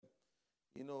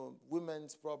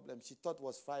women's problem. She thought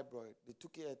was fibroid. They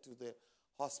took her to the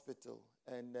hospital,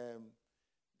 and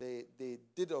they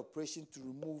did an operation to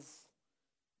remove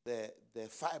the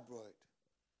fibroid.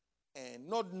 And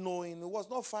not knowing, it was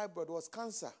not fibroid, it was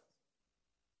cancer.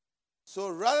 So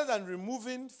rather than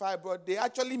removing fibroid, they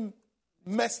actually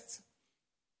messed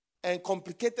and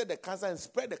complicated the cancer and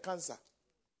spread the cancer.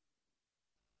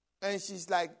 And she's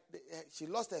like, she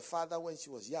lost her father when she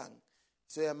was young.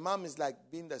 So her mom is like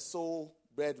being the sole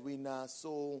breadwinner,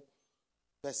 sole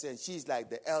person. She's like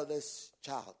the eldest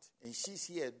child. And she's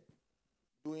here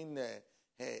doing her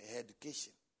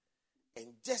education. And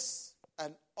just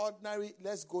an ordinary,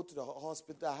 let's go to the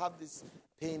hospital. I have this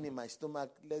pain in my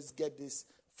stomach. Let's get this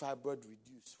fibroid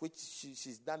reduced, which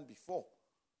she's done before.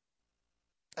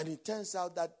 And it turns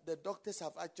out that the doctors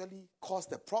have actually caused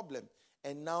the problem.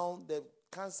 And now the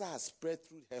cancer has spread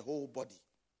through her whole body.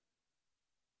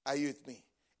 Are you with me?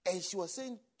 And she was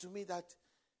saying to me that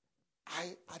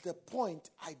at a point,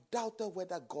 I doubted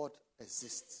whether God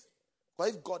exists.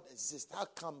 Because if God exists, how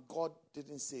come God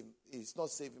didn't save, is not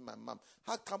saving my mom?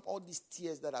 How come all these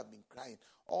tears that I've been crying,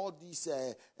 all these,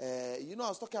 I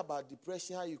was talking about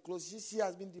depression, how you close, she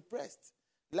has been depressed,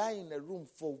 lying in a room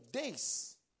for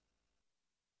days.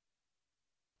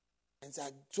 And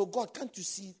so God, can't you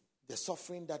see the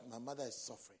suffering that my mother is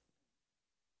suffering?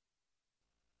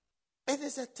 It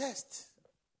is a test.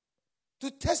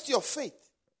 To test your faith.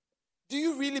 Do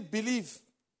you really believe?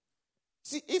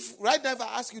 See, if right now if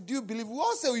I ask you, do you believe? We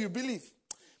all say you believe.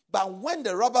 But when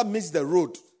the rubber meets the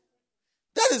road,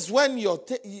 that is when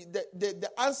the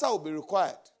answer will be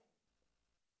required.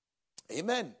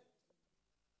 Amen.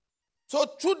 So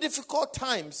through difficult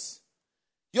times,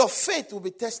 your faith will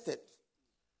be tested.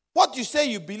 What you say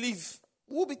you believe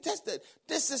will be tested.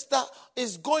 This sister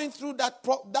is going through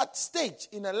that stage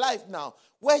in her life now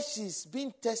where she's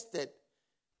being tested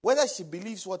whether she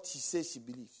believes what she says she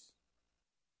believes.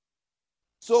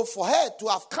 So for her to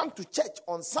have come to church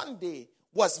on Sunday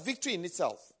was victory in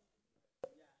itself.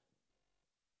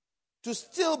 To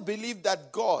still believe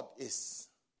that God is.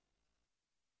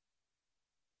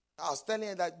 I was telling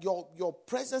her that your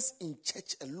presence in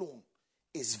church alone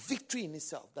is victory in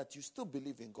itself, that you still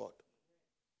believe in God.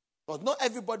 But not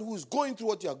everybody who is going through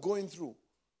what you are going through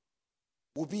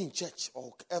will be in church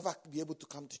or ever be able to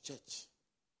come to church.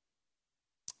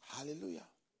 Hallelujah.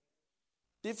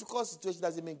 Difficult situation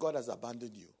doesn't mean God has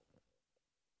abandoned you.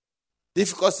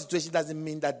 Difficult situation doesn't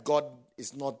mean that God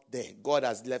is not there. God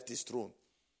has left his throne.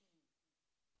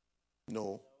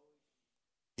 No.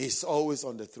 He's always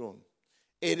on the throne.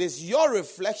 It is your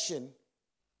reflection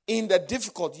in the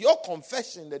difficulty, your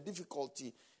confession in the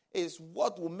difficulty is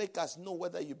what will make us know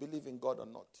whether you believe in God or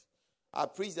not. I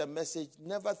preach the message,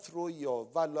 never throw your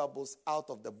valuables out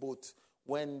of the boat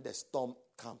when the storm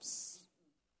comes.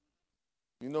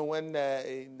 You know, when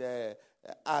in the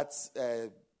Acts,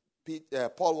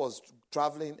 Paul was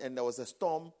traveling and there was a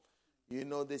storm,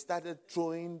 they started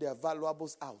throwing their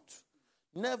valuables out.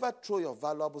 Never throw your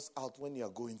valuables out when you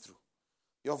are going through.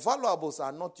 Your valuables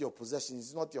are not your possessions,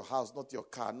 it's not your house, not your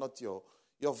car, not your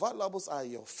valuables are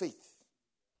your faith,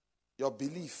 your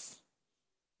belief,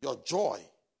 your joy,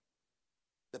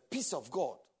 the peace of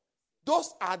God.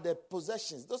 Those are the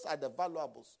possessions, those are the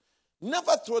valuables.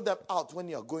 Never throw them out when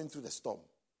you are going through the storm.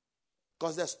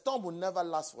 Because the storm will never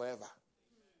last forever.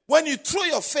 When you throw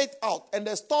your faith out and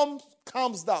the storm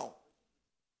calms down,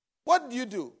 what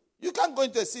do? You can't go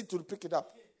into a sea to pick it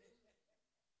up.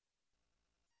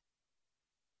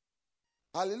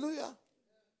 Hallelujah.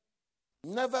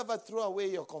 Never ever throw away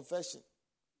your confession.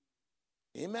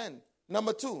 Amen.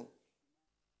 Number 2.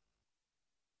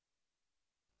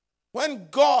 When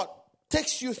God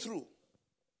takes you through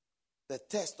the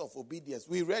test of obedience.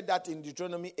 We read that in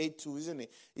Deuteronomy 8:2, isn't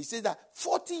it? He says that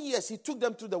 40 years he took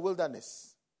them through the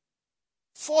wilderness.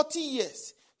 40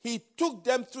 years he took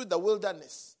them through the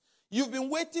wilderness. You've been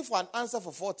waiting for an answer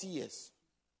for 40 years.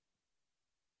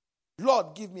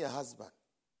 Lord, give me a husband.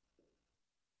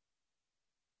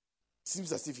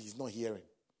 Seems as if he's not hearing.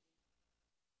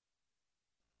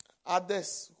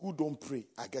 Others who don't pray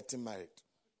are getting married.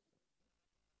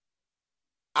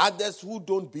 Others who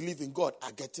don't believe in God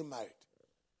are getting married.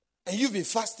 And you've been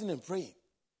fasting and praying.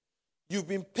 You've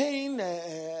been paying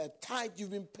tithe. You've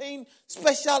been paying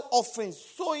special offerings,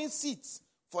 sowing seeds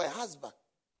for a husband.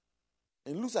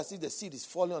 And it looks as if the seed is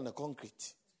falling on the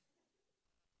concrete.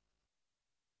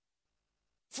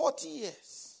 40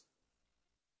 years.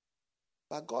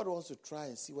 But God wants to try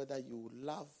and see whether you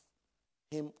love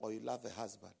him or you love a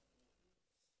husband.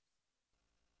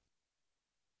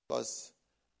 Because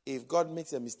if God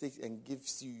makes a mistake and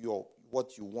gives you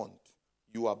what you want,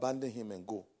 you abandon him and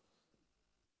go.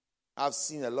 I've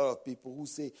seen a lot of people who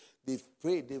say they've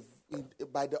prayed,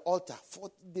 by the altar,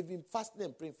 they've been fasting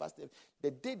and praying, fasting.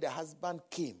 The day the husband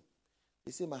came,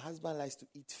 they say, my husband likes to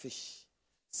eat fish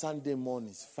Sunday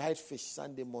mornings, fried fish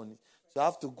Sunday mornings. So I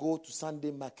have to go to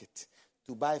Sunday market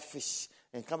to buy fish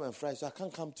and come and fry. So I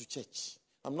can't come to church.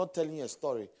 I'm not telling you a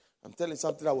story. I'm telling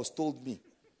something that was told me.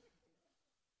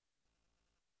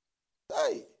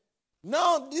 Hey,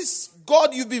 now this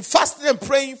God, you've been fasting and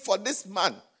praying for this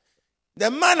man. The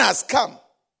man has come.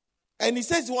 And he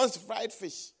says he wants fried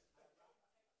fish.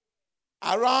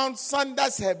 Around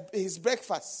Sunday's his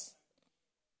breakfast.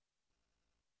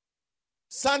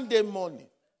 Sunday morning.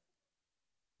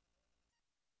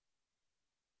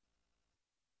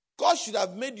 God should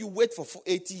have made you wait for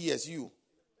 80 years, you.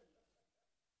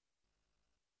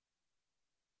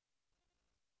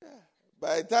 Yeah.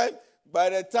 By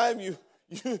the time you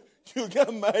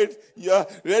get married, you are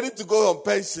ready to go on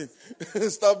pension.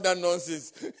 Stop that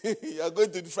nonsense. You are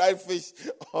going to fry fish.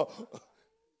 Why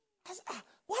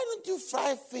don't you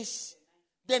fry fish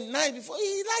the night before?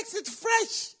 He likes it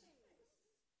fresh.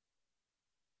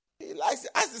 He likes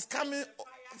it as it's coming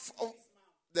off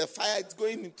the fire, it's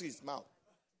going into his mouth.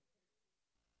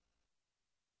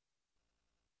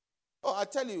 Oh, I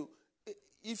tell you,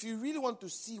 if you really want to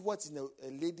see what's in a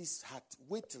lady's heart,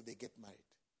 wait till they get married.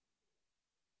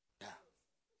 Yeah.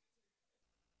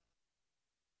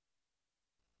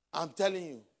 I'm telling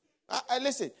you.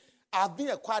 Listen, I've been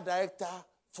a choir director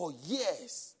for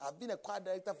years. I've been a choir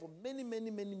director for many, many,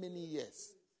 many, many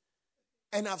years.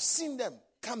 And I've seen them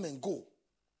come and go.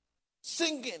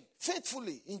 Singing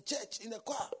faithfully in church, in the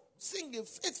choir. Singing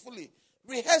faithfully.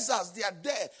 Rehearsals, they are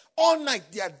there. All night,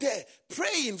 they are there.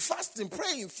 Praying, fasting,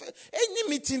 praying. Any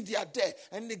meeting, they are there.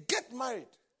 And they get married.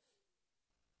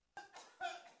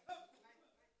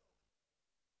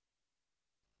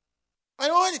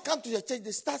 And when they come to the church,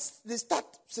 they start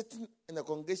sitting in the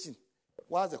congregation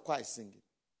while the choir is singing.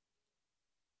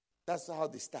 That's how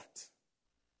they start.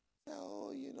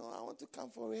 Oh, I want to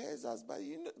come for rehearsals, but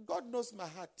God knows my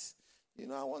heart.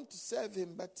 I want to serve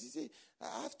him, but you see,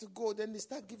 I have to go. Then they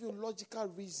start giving logical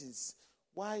reasons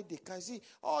why they can't. See,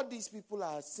 all these people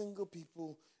are single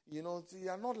people, they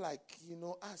are not like,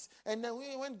 us. And then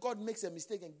when God makes a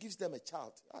mistake and gives them a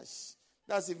child,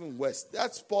 that's even worse.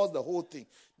 That spoils the whole thing.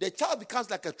 The child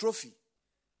becomes like a trophy.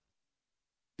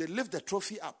 They lift the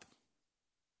trophy up.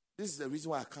 This is the reason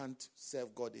why I can't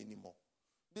serve God anymore.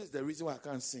 This is the reason why I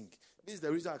can't sing. This is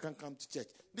the reason I can't come to church.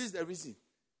 This is the reason.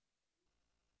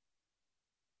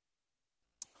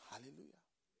 Hallelujah.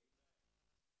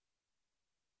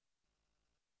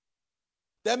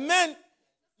 The man,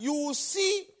 you will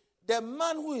see the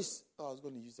man who is... I was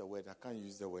going to use the word. I can't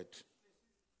use the word.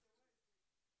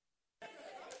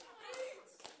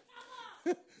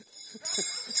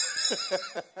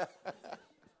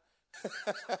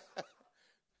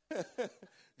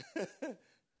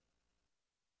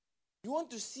 You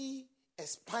want to see a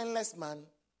spineless man?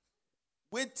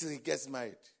 Wait till he gets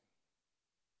married.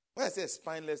 When I say a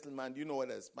spineless man, do you know what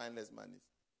a spineless man is?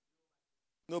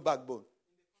 No backbone.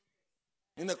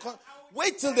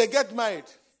 Wait till they get married.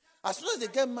 As soon as they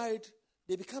get married,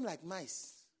 they become like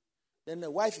mice. Then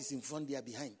the wife is in front, they are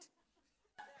behind.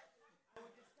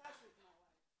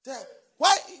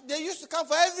 Why? They used to come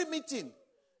for every meeting.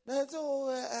 They say,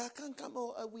 I can't come.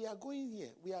 We are going here.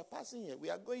 We are passing here. We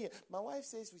are going here. My wife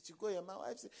says we should go here. My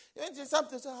wife says,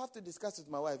 something, so I have to discuss with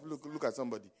my wife. Look at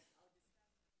somebody.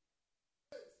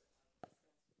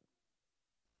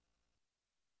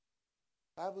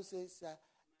 Bible says,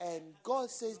 and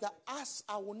God says that as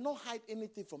I will not hide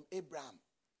anything from Abraham,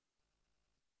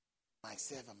 my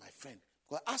servant, my friend.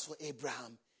 Because as for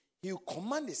Abraham, he will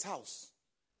command his house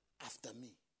after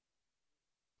me.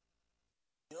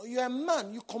 You're a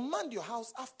man, you command your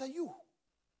house after you.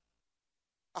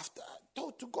 After I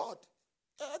told to God.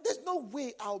 There's no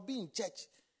way I'll be in church.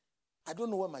 I don't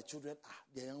know where my children are.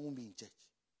 They won't be in church.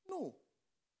 No.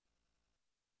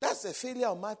 That's a failure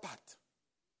on my part.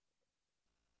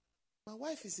 My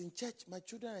wife is in church. My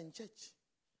children are in church.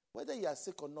 Whether you are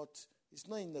sick or not, it's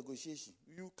not in negotiation.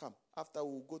 You come. After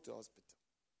we'll go to the hospital.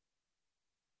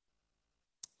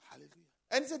 Hallelujah.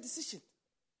 And it's a decision.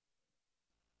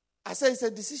 I said it's a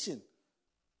decision.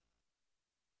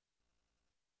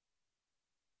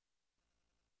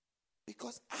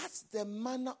 Because as the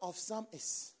manner of some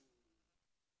is,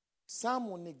 some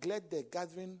will neglect the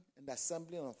gathering and the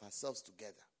assembling of ourselves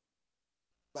together.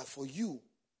 But for you,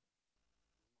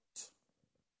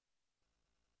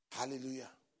 hallelujah.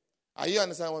 Are you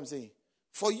understanding what I'm saying?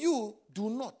 For you, do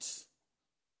not.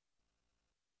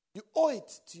 You owe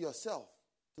it to yourself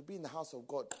to be in the house of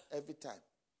God every time.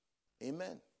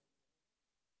 Amen.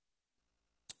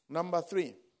 Number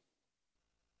 3.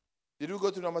 Did we go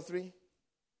to number 3?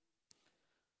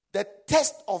 The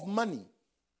test of money.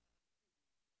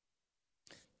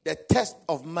 The test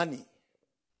of money.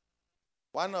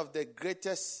 One of the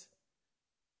greatest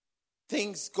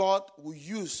things God will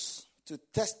use to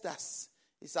test us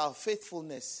is our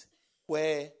faithfulness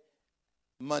where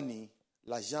money,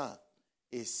 l'argent,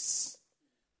 is.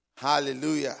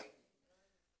 Hallelujah.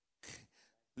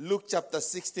 Luke chapter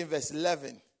 16 verse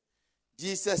 11.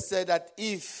 Jesus said that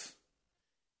if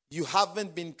you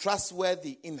haven't been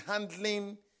trustworthy in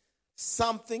handling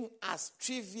something as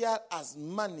trivial as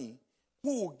money,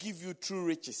 who will give you true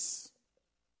riches?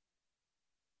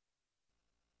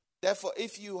 Therefore,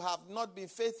 if you have not been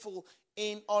faithful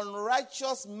in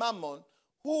unrighteous mammon,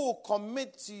 who will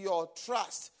commit to your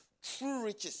trust true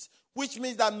riches? Which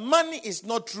means that money is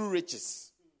not true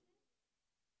riches.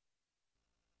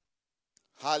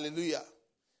 Hallelujah.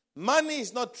 Money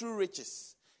is not true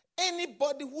riches.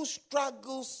 Anybody who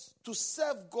struggles to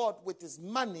serve God with his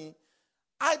money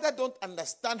either don't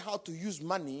understand how to use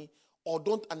money or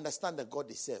don't understand the God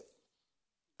they serve.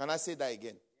 Can I say that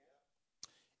again?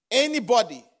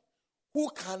 Anybody who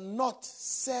cannot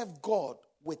serve God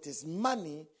with his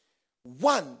money,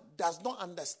 one, does not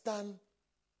understand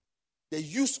the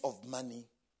use of money.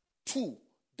 Two,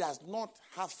 does not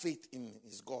have faith in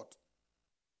his God.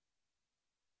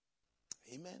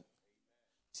 Amen.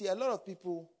 See, a lot of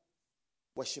people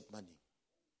worship money.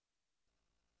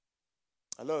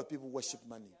 A lot of people worship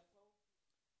money.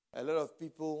 A lot of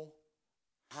people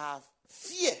have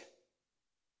fear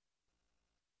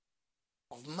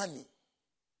of money.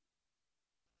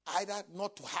 Either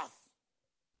not to have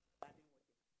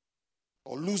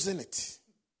or losing it.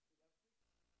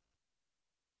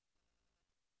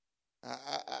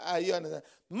 You understand?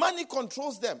 Money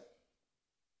controls them.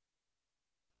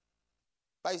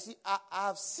 But you see, I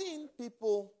have seen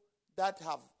people that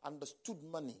have understood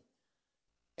money.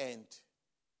 And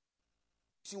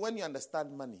see, when you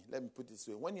understand money, let me put it this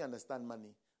way. When you understand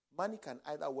money, money can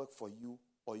either work for you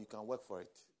or you can work for it.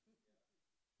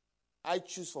 I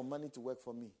choose for money to work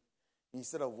for me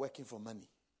instead of working for money.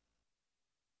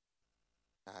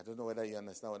 I don't know whether you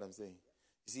understand what I'm saying.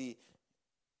 You see,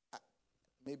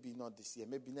 maybe not this year,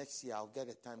 maybe next year I'll get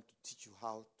a time to teach you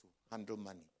how to handle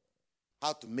money,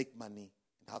 how to make money,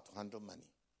 and how to handle money.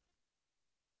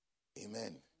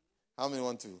 Amen. How many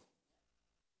want to?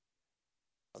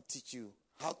 I'll teach you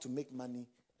how to make money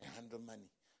and handle money.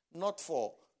 Not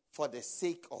for the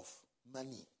sake of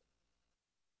money.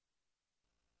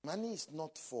 Money is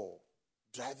not for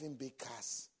driving big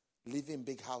cars, living in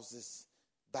big houses,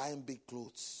 buying big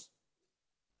clothes.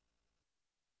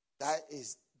 That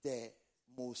is the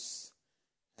most...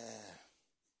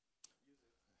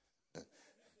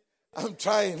 I'm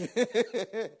trying.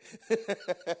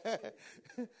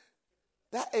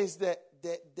 That is the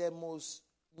most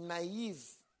naive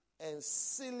and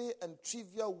silly and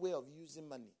trivial way of using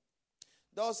money.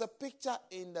 There was a picture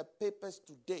in the papers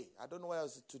today. I don't know whether it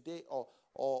was today or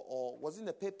was in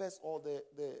the papers or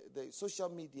the social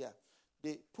media.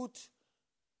 They put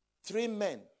three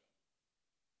men,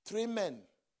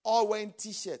 all wearing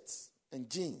T-shirts and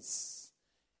jeans.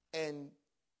 And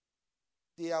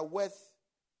they are worth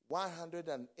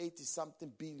 180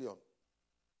 something billion.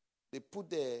 They put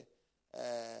the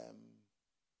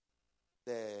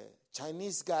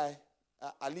Chinese guy,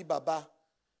 Alibaba,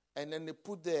 and then they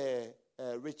put the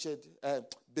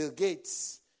Bill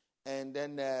Gates, and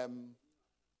then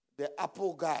the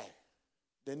Apple guy,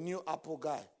 the new Apple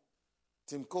guy,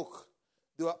 Tim Cook.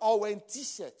 They were all wearing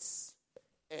T-shirts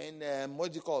and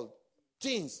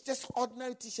jeans, just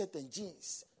ordinary T-shirt and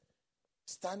jeans.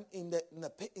 Stand in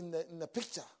the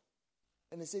picture,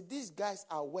 and they say these guys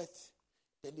are worth.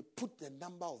 Then they put the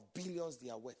number of billions they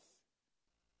are worth.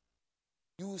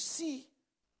 You see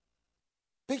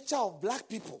picture of black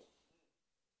people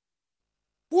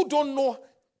who don't know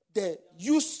the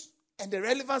use and the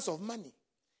relevance of money,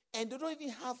 and they don't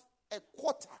even have a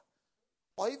quarter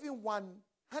or even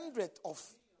 1/100 of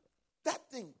that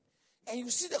thing, and you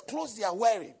see the clothes they are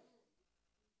wearing.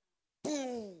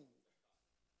 Boom.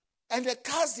 And the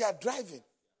cars they are driving.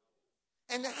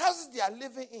 And the houses they are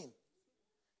living in.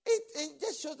 It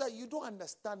just shows that you don't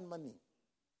understand money.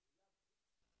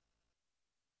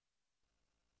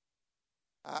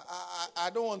 I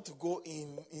don't want to go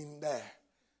in there.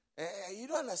 You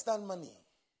don't understand money.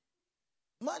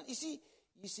 Man, you see,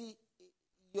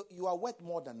 you are worth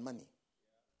more than money.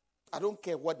 I don't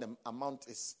care what the amount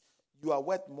is. You are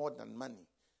worth more than money.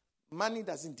 Money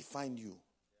doesn't define you.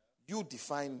 You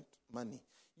define money.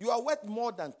 You are worth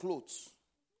more than clothes.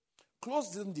 Clothes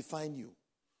didn't define you.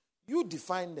 You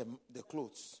define the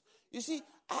clothes. You see,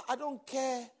 I don't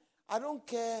care. I don't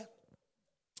care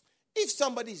if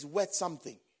somebody is worth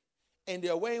something and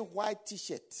they're wearing white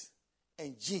t-shirt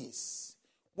and jeans.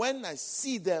 When I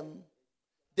see them,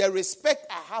 the respect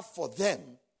I have for them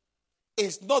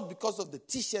is not because of the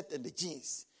t-shirt and the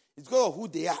jeans. It's because of who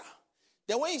they are.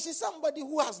 Then when you see somebody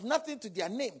who has nothing to their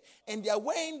name and they are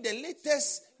wearing the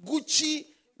latest Gucci,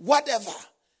 whatever,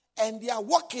 and they are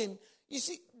walking, you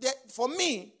see, for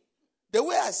me, the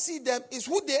way I see them is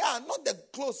who they are, not the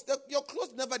clothes. Your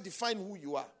clothes never define who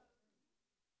you are.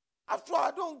 After all,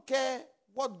 I don't care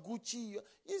what Gucci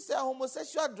it's a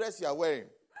homosexual dress you are wearing.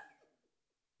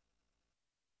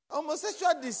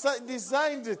 Homosexual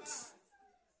designed it.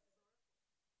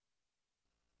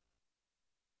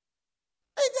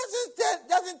 It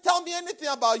doesn't tell me anything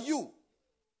about you.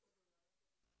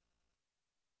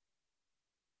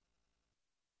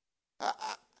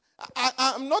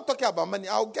 I'm not talking about money.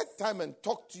 I'll get time and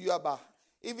talk to you about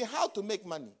even how to make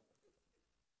money.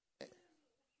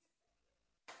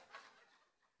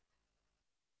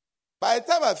 By the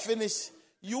time I finish,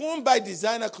 you won't buy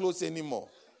designer clothes anymore.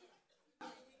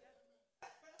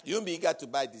 You won't be eager to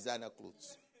buy designer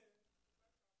clothes.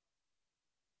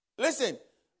 Listen,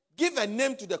 give a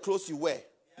name to the clothes you wear,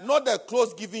 not the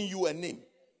clothes giving you a name.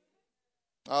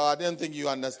 Oh, I didn't think you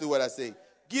understood what I say.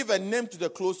 Give a name to the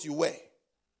clothes you wear.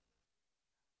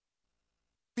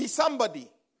 Be somebody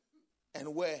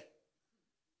and wear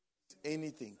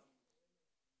anything.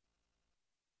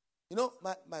 You know,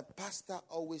 my pastor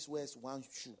always wears one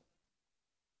shoe.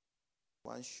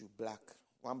 One shoe, black.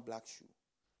 One black shoe.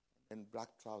 And black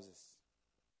trousers.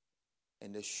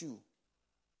 And the shoe,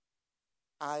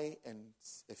 I and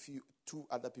two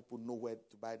other people know where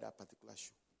to buy that particular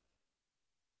shoe.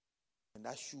 And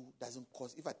that shoe doesn't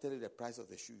cost, if I tell you the price of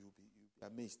the shoe, you'll be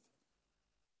amazed.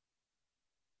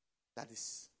 That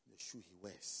is the shoe he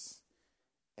wears.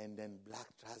 And then black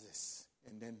trousers.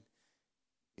 And then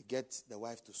he gets the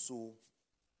wife to sew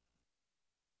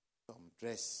some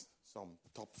dress, some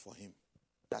top for him.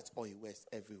 That's all he wears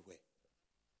everywhere.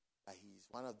 But he's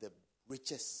one of the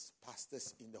richest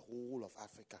pastors in the whole of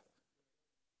Africa.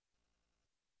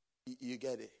 You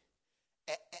get it?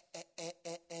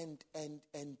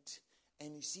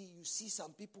 And you see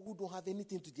some people who don't have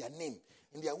anything to their name.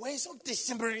 And they are wearing something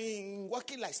shimmering,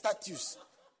 walking like statues.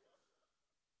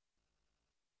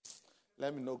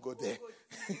 Let me not go there.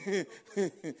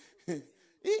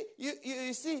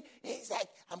 You see, it's like,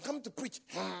 I'm coming to preach.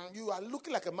 You are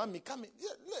looking like a mummy. Come in.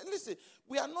 Listen,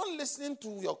 we are not listening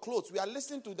to your clothes. We are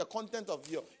listening to the content of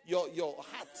your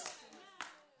heart.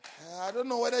 I don't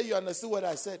know whether you understood what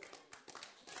I said.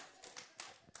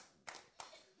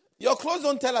 Your clothes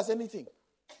don't tell us anything.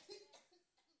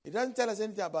 It doesn't tell us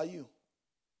anything about you.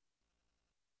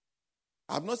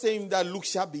 I'm not saying that look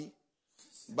shabby,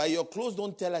 but your clothes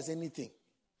don't tell us anything.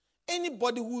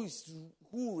 Anybody who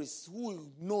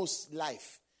knows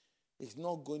life is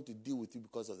not going to deal with you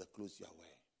because of the clothes you are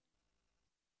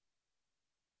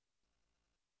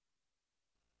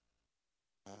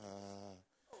wearing.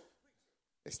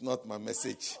 It's not my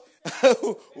message.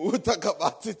 We'll talk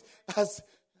about it as.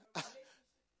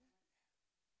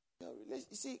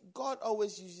 You see, God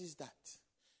always uses that.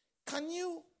 Can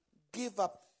you give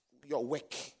up your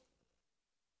work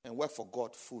and work for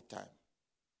God full time?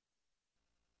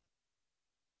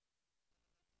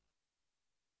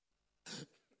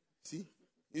 See?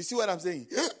 You see what I'm saying?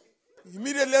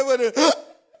 Immediately,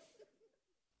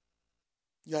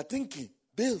 you are thinking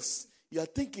bills. You are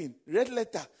thinking red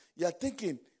letter. You are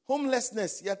thinking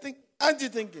homelessness. You are thinking, aren't you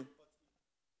thinking?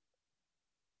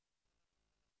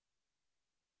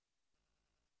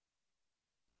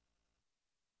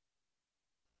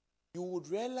 You would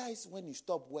realize when you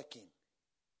stop working,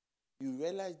 you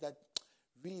realize that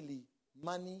really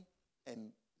money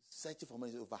and searching for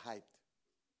money is overhyped.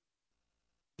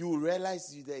 You will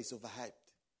realize that it's overhyped.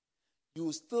 You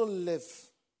will still live.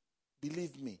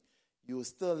 Believe me, you will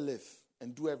still live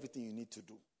and do everything you need to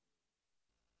do.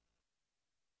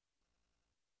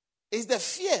 It's the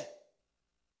fear.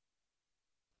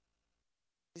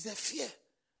 It's the fear.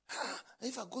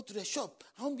 If I go to the shop,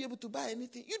 I won't be able to buy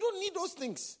anything. You don't need those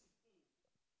things.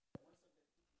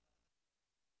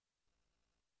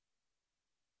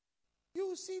 You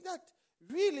will see that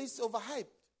really it's overhyped.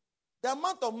 The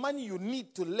amount of money you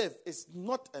need to live is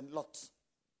not a lot.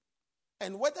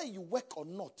 And whether you work or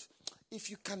not,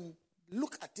 if you can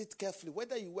look at it carefully,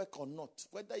 whether you work or not,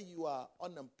 whether you are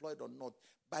unemployed or not,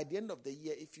 by the end of the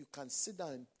year, if you can sit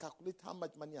down and calculate how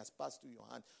much money has passed through your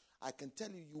hand, I can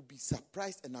tell you, you'll be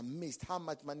surprised and amazed how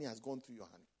much money has gone through your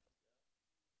hand.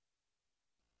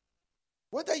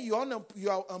 Whether you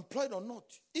are employed or not,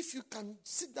 if you can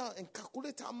sit down and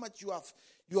calculate how much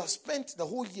you have spent the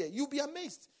whole year. You'll be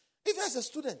amazed. If as a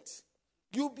student,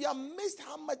 you'll be amazed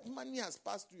how much money has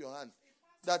passed through your hand.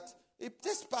 That it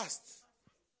just passed.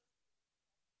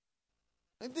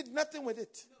 And did nothing with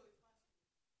it.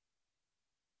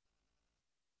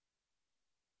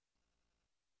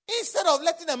 Instead of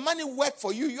letting the money work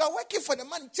for you, you are working for the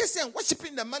money, chasing and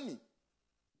worshiping the money.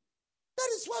 That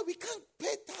is why we can't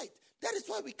pay tithe. That is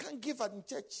why we can't give in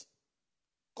church.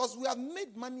 Because we have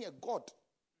made money a god.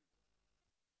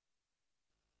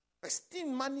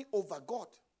 Esteem money over God.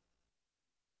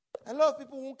 A lot of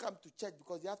people won't come to church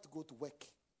because they have to go to work.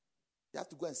 They have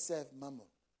to go and serve mammon.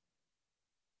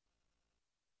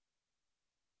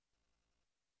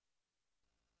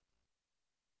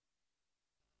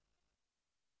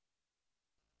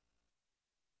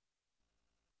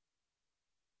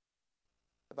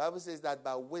 The Bible says that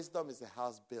by wisdom is a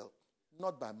house built,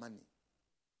 not by money.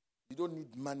 You don't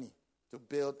need money to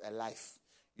build a life.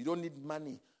 You don't need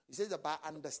money. It says that by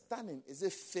understanding is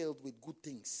it filled with good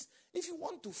things. If you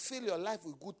want to fill your life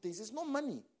with good things, it's not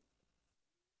money.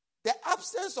 The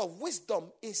absence of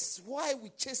wisdom is why we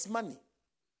chase money.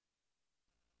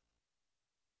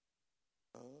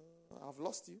 I've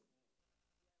lost you.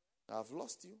 I've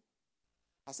lost you.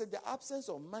 I said the absence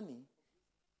of money,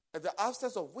 the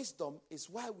absence of wisdom is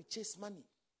why we chase money.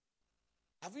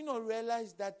 Have you not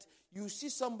realized that you see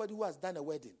somebody who has done a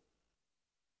wedding,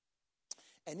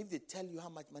 and if they tell you how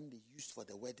much money they used for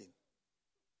the wedding,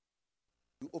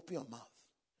 you open your mouth.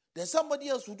 Then somebody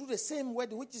else will do the same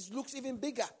wedding, which looks even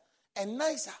bigger and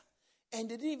nicer, and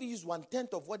they didn't even use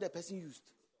 1/10 of what the person used.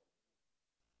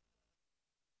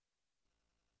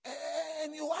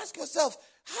 And you ask yourself,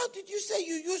 how did you say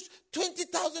you used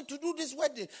 20,000 to do this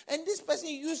wedding, and this person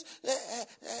used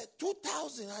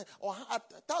 2,000 or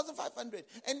 1,500,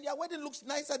 and their wedding looks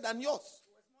nicer than yours?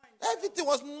 Everything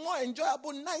was more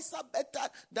enjoyable, nicer, better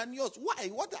than yours. Why?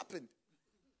 What happened?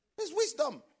 It's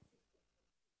wisdom.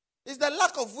 It's the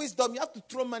lack of wisdom. You have to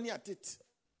throw money at it.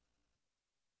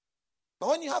 But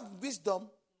when you have wisdom,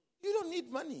 you don't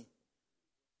need money.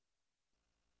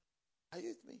 Are you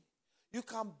with me? You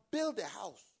can build a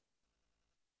house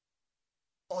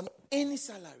on any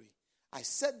salary. I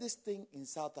said this thing in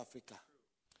South Africa,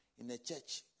 in a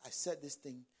church. I said this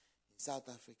thing in South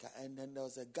Africa. And then there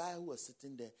was a guy who was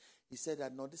sitting there. He said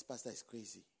that, no, this pastor is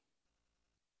crazy.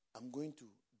 I'm going to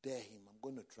dare him. I'm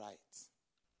going to try it.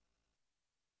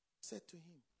 I said to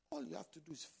him, all you have to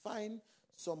do is find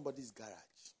somebody's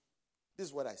garage. This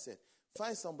is what I said.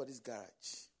 Find somebody's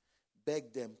garage.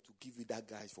 Beg them to give you that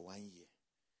garage for 1 year.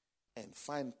 And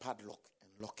find padlock and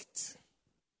lock it.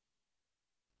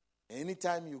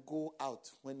 Anytime you go out,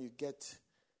 when you get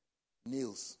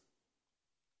nails,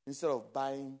 instead of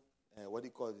buying,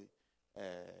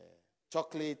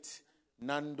 chocolate,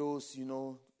 Nando's,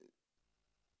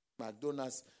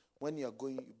 McDonald's, when you're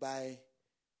going, you buy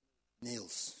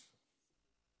nails.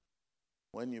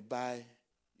 When you buy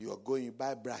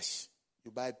brush,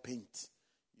 you buy paint,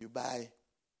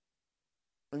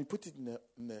 and you put it in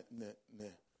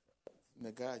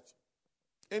the garage.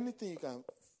 Anything you can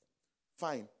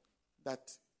find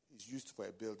that is used for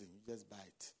a building, you just buy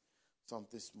it.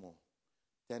 Something small.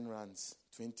 10 rands,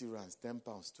 20 rands, 10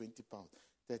 pounds, 20 pounds,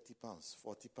 30 pounds,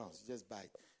 40 pounds. You just buy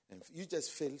it. And you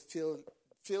just fill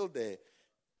the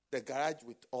garage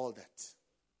with all that.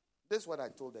 This is what I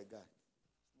told the guy.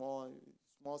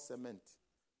 Small cement.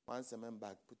 1 cement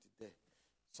bag, put it there.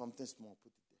 Something small,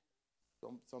 put it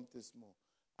there. Something small.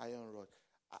 Iron rod.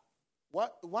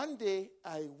 One day,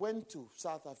 I went to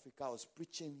South Africa. I was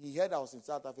preaching. He heard I was in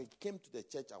South Africa. He came to the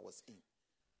church I was in.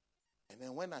 And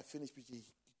then when I finished preaching, he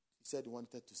said he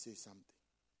wanted to say something.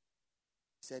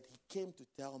 He said he came to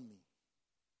tell me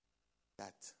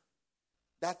that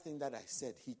thing that I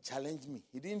said, he challenged me.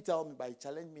 He didn't tell me, but he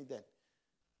challenged me then.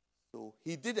 So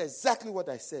he did exactly what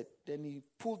I said. Then he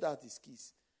pulled out his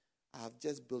keys. I have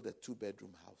just built a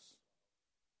 2-bedroom house.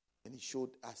 And he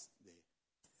showed us there.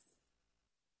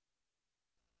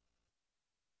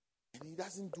 And he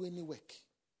doesn't do any work.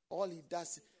 All he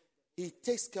does, he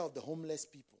takes care of the homeless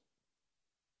people.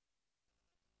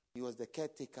 He was the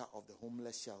caretaker of the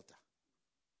homeless shelter.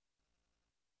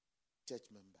 Church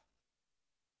member.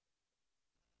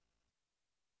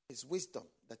 It's wisdom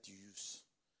that you use,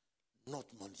 not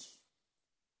money.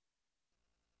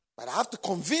 But I have to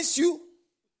convince you.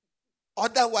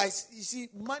 Otherwise, you see,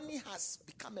 money has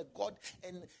become a god.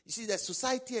 And you see, the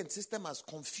society and system has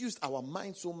confused our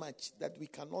mind so much that we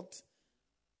cannot.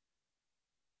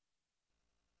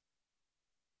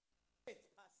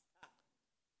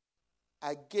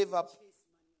 I gave up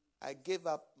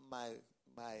my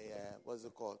what's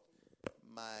it called?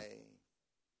 My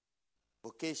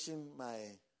vocation,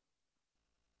 my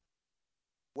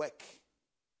work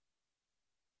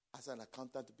as an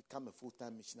accountant to become a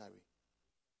full-time missionary.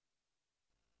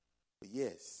 For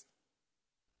years.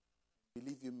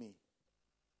 Believe you me,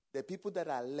 the people that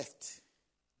are left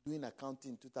doing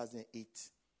accounting in 2008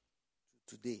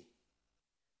 to today,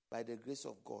 by the grace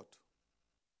of God,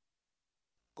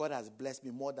 God has blessed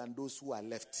me more than those who are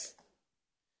left.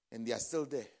 And they are still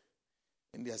there.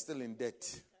 And they are still in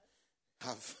debt.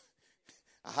 I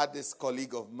had this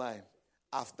colleague of mine,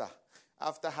 after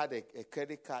had a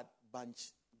credit card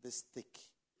bunch this thick.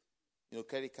 You know,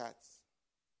 credit cards.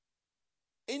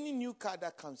 Any new card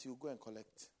that comes, he will go and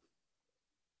collect.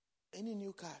 Any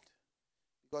new card.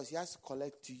 Because he has to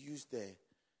collect to use the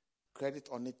credit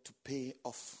on it to pay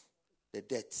off the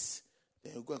debts.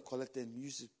 Then he'll go and collect and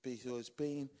use it to pay. So he was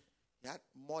paying, he had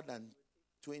more than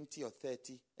 20 or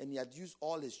 30, and he had used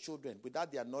all his children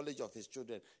without their knowledge of his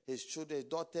children. His children, his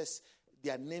daughters,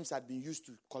 their names had been used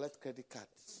to collect credit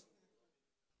cards.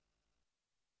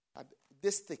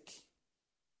 This thick.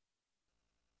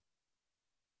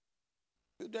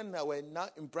 Children were now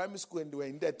in primary school and they were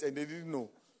in debt and they didn't know.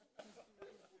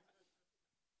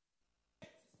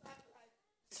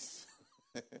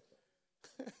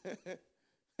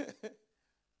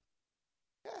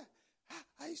 Yeah.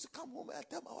 I used to come home and I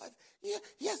tell my wife,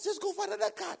 yes, just go for another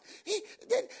card.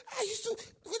 Then I used to,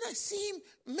 when I see him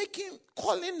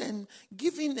calling and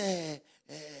giving,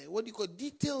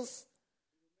 details,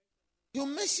 he'll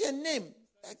mention a name,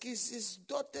 like his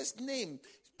daughter's name.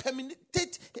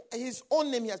 Permitted his own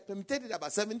name, he has permitted it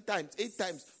about 7 times, 8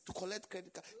 times to collect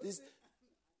credit card. This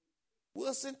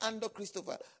Wilson Andor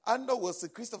Christopher. Andor Wilson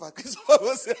Christopher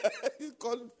Wilson.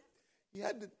 He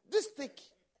had this thick.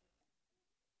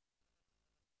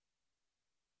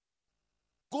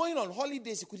 Going on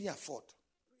holidays he couldn't afford.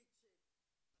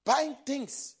 Buying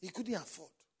things he couldn't afford.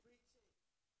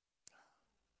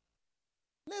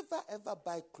 Never ever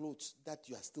buy clothes that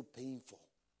you are still paying for.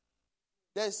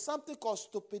 There's something called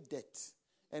stupid debt.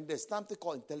 And there's something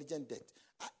called intelligent debt.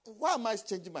 Why am I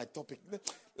changing my topic?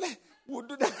 We'll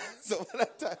do that some other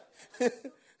time.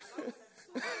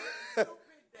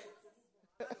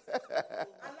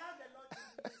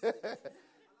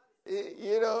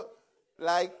 You know,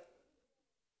 like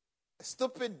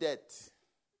stupid debt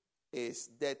is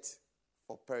debt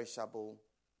for perishable,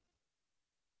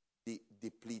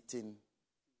 depleting,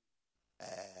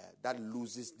 that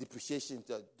loses depreciating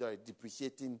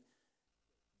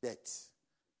debt,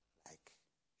 like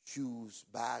shoes,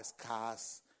 bags,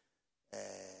 cars,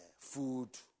 food.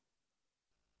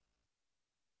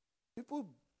 People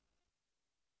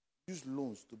use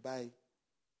loans to buy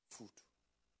food.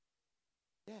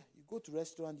 Yeah, you go to a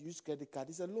restaurant, you use credit card,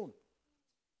 it's a loan.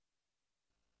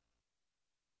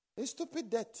 It's stupid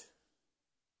debt.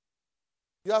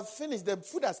 You have finished, the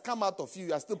food has come out of you,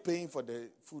 you are still paying for the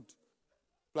food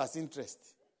plus interest.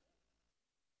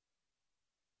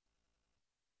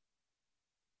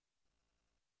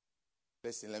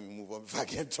 Listen, let me move on before I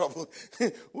get in trouble.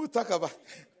 We'll talk about.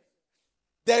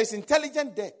 There is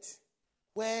intelligent debt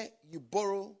where you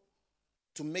borrow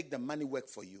to make the money work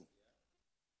for you.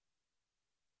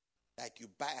 Like you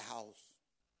buy a house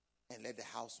and let the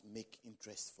house make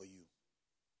interest for you.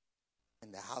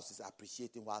 And the house is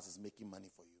appreciating whilst it's making money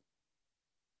for you.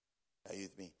 Are you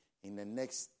with me? In the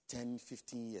next 10,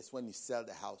 15 years, when you sell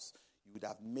the house, you would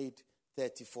have made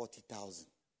 30, 40,000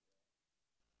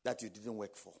 that you didn't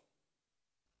work for.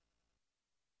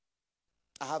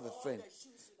 I have a friend.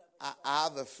 I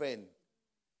have a friend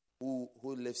who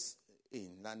lives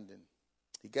in London.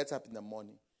 He gets up in the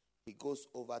morning. He goes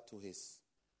over to his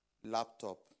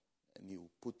laptop and he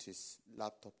will put his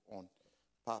laptop on.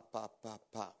 5,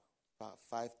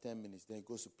 10 minutes. Then he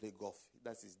goes to play golf.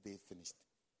 That's his day finished.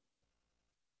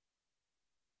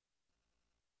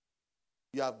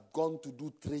 You have gone to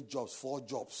do 3 jobs, 4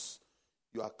 jobs.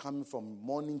 You are coming from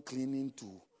morning cleaning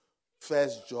to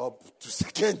first job to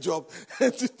second job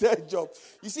to third job.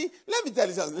 You see, let me tell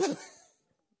you something.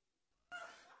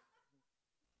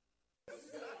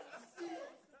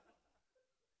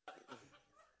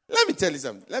 Let me tell you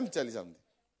something.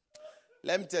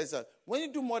 When you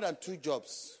do more than 2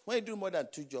 jobs,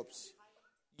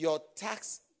 your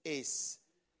tax is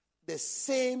the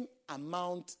same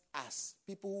amount as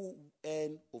people who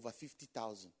earn over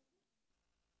 50,000.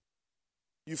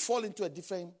 You fall into a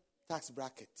different tax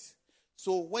bracket.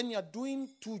 So when you're doing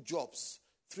 2 jobs,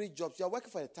 3 jobs, you're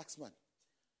working for a taxman.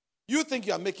 You think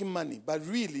you are making money, but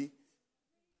really,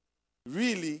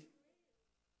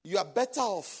 you are better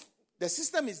off. The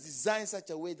system is designed such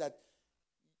a way that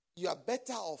you are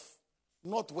better off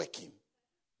not working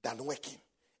than working.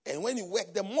 And when you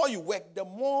work, the more you work, the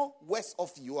more worse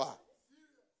off you are.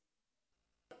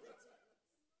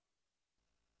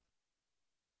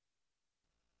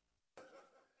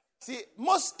 See,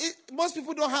 most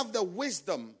people don't have the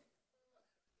wisdom.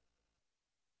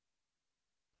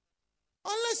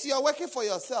 Unless you are working for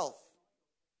yourself,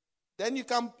 then you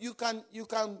can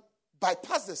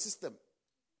bypass the system.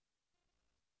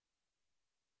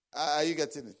 Are you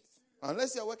getting it?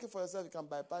 Unless you are working for yourself, you can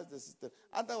bypass the system.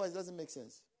 Otherwise, it doesn't make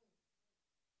sense.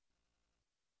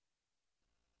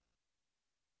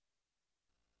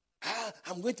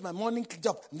 I'm going to my morning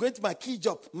job. I'm going to my key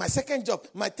job, my second job,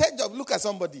 my third job. Look at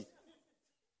somebody.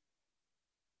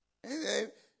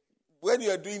 When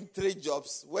you are doing 3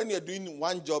 jobs, when you are doing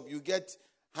 1 job, you get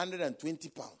 120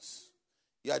 pounds.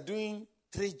 You are doing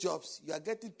 3 jobs, you are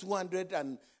getting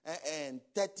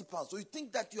 230 pounds. So you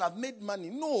think that you have made money.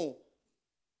 No.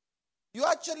 You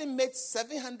actually made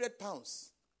 700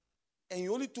 pounds. And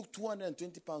you only took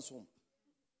 220 pounds home.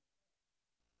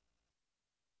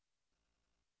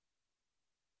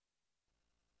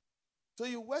 So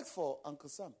you work for Uncle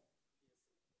Sam.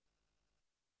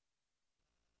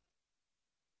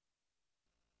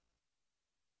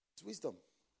 It's wisdom.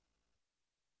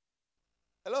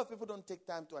 A lot of people don't take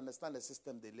time to understand the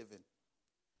system they live in.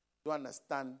 To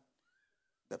understand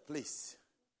the place,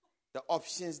 the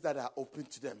options that are open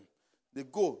to them. They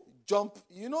go, jump.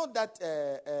 You know that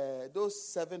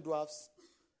those 7 dwarfs,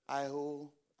 off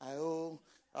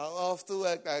to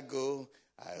work I go.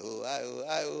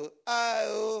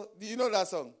 Do you know that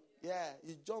song? Yeah,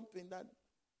 you jump in that.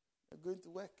 You're going to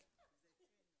work.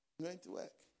 Going to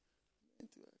work. Going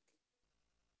to work.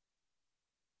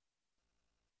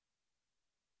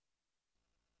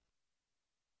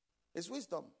 It's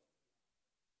wisdom.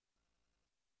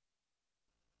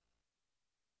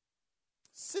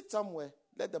 Sit somewhere.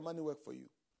 Let the money work for you.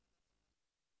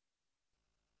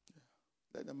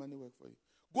 Let the money work for you.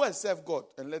 Go and serve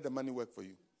God and let the money work for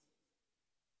you.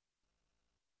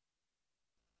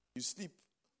 You sleep.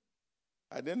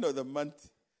 At the end of the month,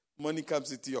 money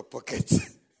comes into your pocket.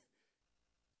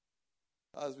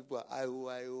 As people are, I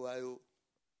owe.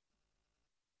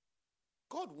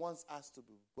 God wants us to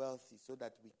be wealthy so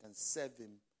that we can serve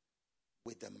him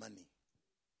with the money.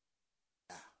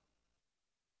 Yeah.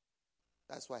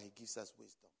 That's why he gives us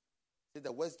wisdom. See,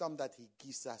 the wisdom that he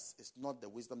gives us is not the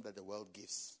wisdom that the world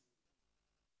gives.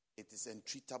 It is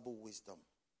untreatable wisdom.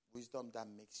 Wisdom that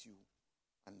makes you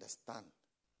understand,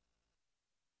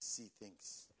 see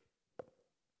things.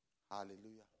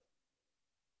 Hallelujah.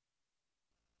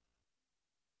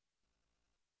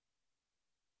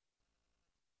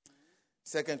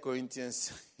 Second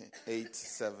Corinthians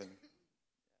 8:7.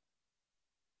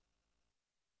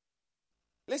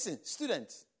 Listen,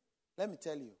 students, let me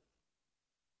tell you.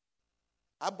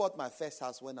 I bought my first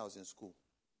house when I was in school.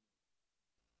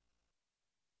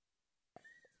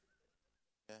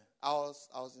 Yeah, I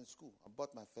was in school. I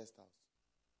bought my first house.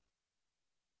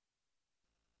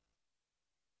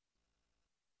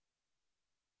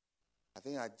 I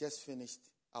think I just finished.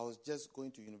 I was just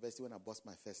going to university when I bought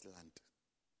my first land.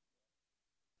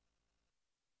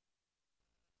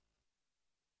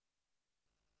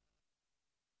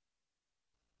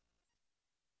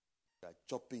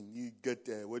 Chopping, you get,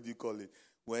 what do you call it?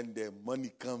 When the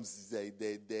money comes,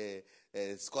 the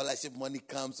scholarship money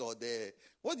comes, or the,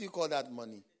 what do you call that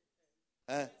money?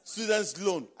 Student's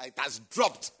loan. It has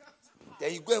dropped.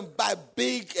 Then you go and buy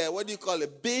big, what do you call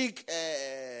it? Big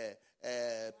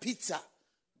pizza.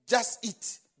 Just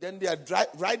eat. Then they are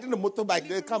riding the motorbike.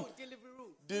 They come.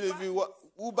 Delivery,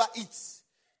 Uber Eats.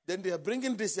 Then they are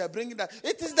bringing this, they are bringing that.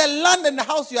 It is the land and the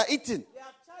house you are eating. They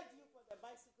have charged you for the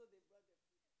bicycle they brought them.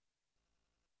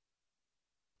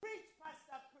 Preach,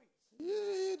 Pastor,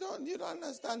 preach. You don't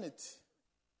understand it.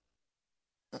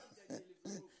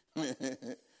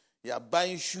 You are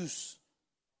buying shoes.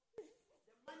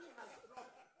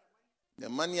 The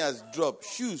money has dropped.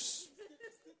 Shoes.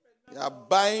 You are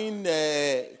buying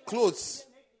clothes.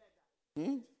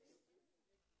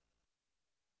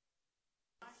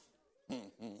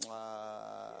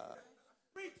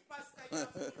 Preach,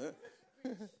 Pastor.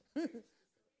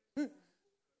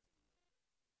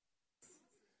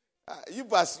 You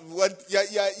must want.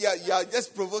 You are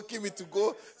just provoking me to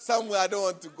go somewhere I don't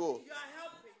want to go. You are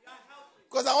helping.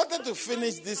 Because I wanted to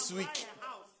finish this week.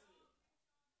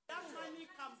 That money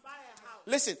can buy a house.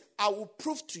 Listen, I will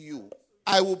prove to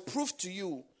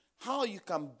you how you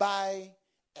can buy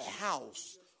a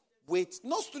house with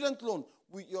no student loan,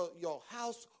 with your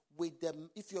house with them.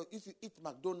 If you eat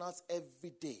McDonald's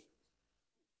every day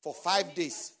for 5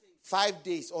 days. 5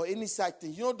 days or any side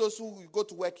thing. You know those who go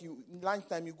to work,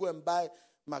 lunchtime you go and buy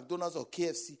McDonald's or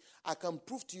KFC. I can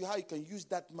prove to you how you can use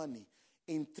that money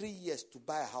in 3 years to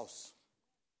buy a house.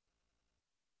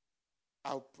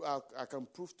 I can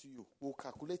prove to you. We'll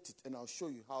calculate it and I'll show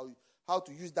you how how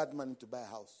to use that money to buy a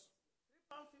house.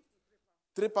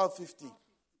 £3.50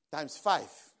 times 5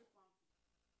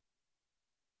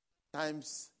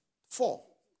 times 4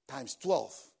 times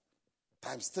 12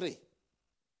 times 3.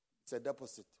 It's a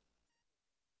deposit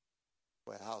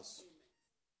for a house.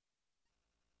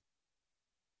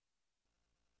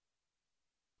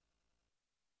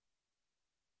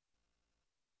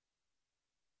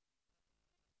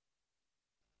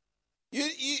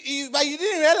 But you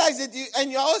didn't realize it,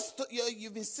 and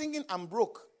you've been singing "I'm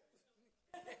broke."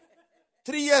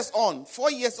 3 years on,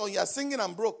 4 years on, you are singing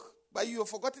 "I'm broke," but you have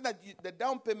forgotten that the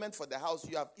down payment for the house,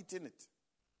 you have eaten it.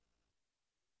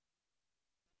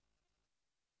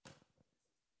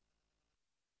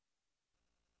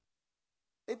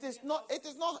 It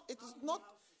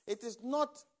is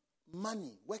not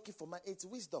money, working for money. It's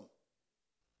wisdom.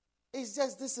 It's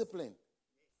just discipline.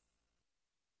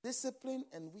 Discipline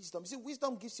and wisdom. See,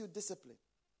 wisdom gives you discipline.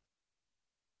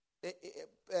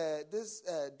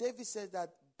 David says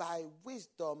that by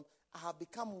wisdom, I have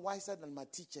become wiser than my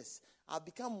teachers. I have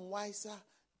become wiser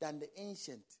than the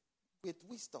ancient with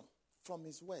wisdom from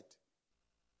his word.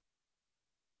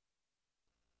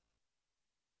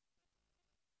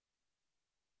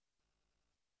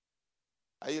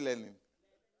 Are you learning?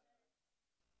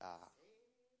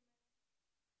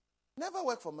 Never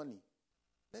work for money.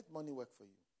 Let money work for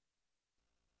you.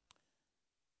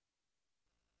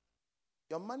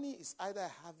 Your money is either a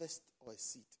harvest or a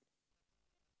seed.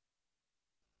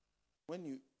 When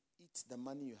you eat the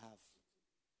money you have,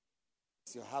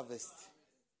 it's your harvest.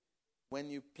 When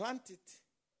you plant it,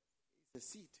 it's a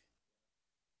seed.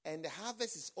 And the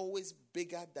harvest is always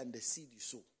bigger than the seed you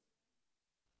sow.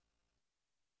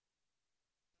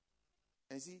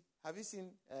 And see, have you seen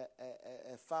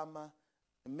a farmer,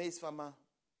 a maize farmer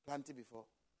planting before?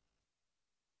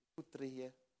 Put 3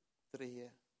 here, 3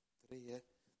 here, 3 here,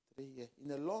 3 here.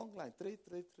 In a long line, 3.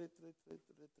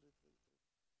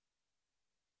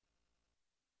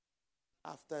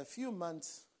 After a few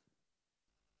months,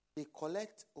 they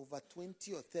collect over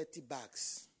 20 or 30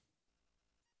 bags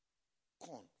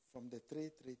corn from the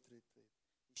 3. It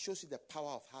shows you the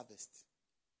power of harvest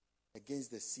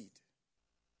against the seed.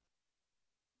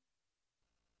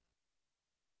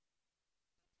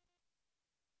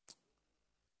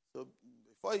 So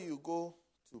before you go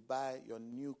to buy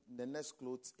the next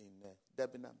clothes in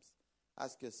Debenhams,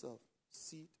 ask yourself,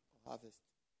 seed or harvest?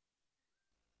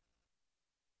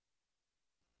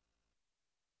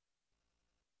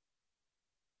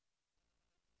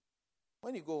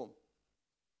 When you go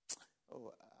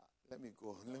home, let me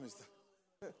go. Let me start.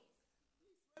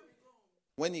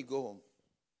 When you go home,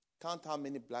 count how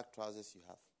many black trousers you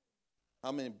have,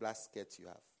 how many black skirts you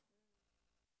have.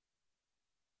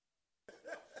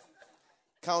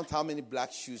 Count how many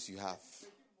black shoes you have.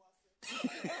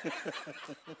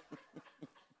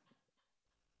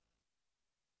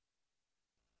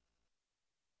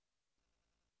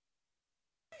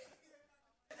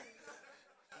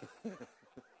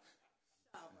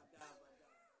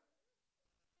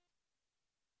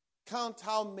 Count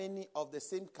how many of the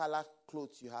same color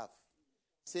clothes you have.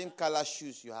 Same color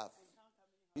shoes you have.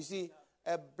 You see,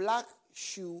 a black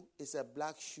shoe is a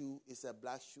black shoe is a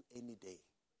black shoe any day.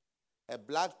 A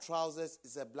black trousers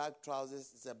is a black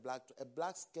trousers is a black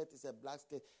skirt is a black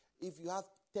skirt. If you have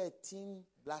 13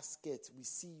 black skirts, we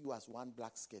see you as one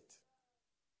black skirt.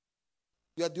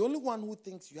 You are the only one who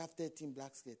thinks you have 13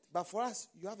 black skirts. But for us,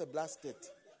 you have a black skirt.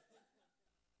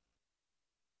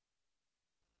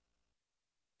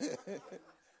 You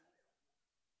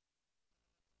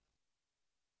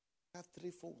have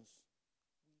 3 phones.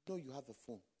 We know you have a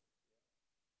phone.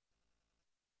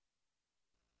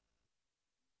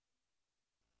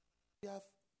 You have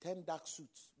 10 dark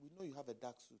suits. We know you have a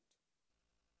dark suit.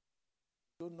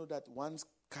 We don't know that one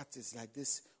cut is like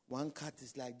this, one cut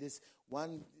is like this.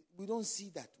 We don't see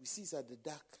that. We see it at the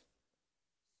dark.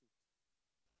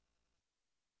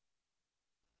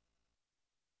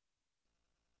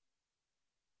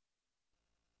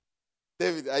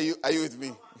 David, are you with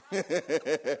me?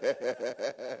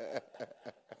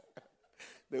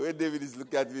 The way David is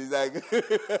looking at me is like...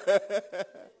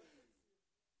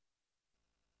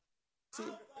 See,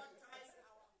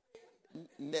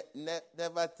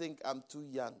 never think I'm too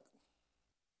young.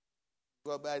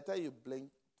 But by the time you blink,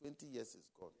 20 years is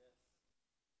gone.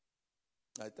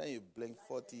 By the time you blink,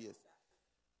 40 years.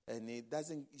 And it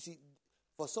doesn't, you see,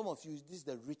 for some of you, this is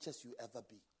the richest you ever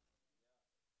be.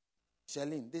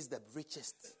 Charlene, this is the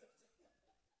richest.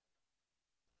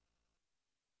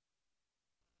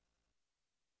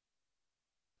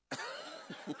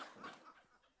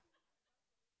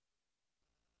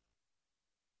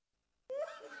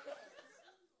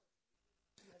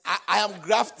 I am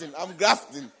grafting. I'm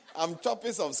grafting. I'm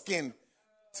chopping some skin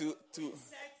to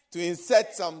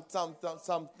insert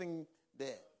something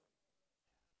there.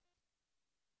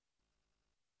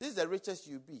 This is the richest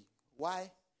you'll be.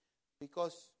 Why?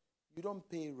 Because you don't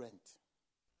pay rent.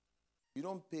 You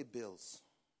don't pay bills.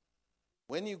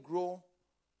 When you grow,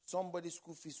 somebody's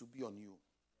school fees will be on you.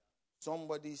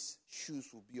 Somebody's shoes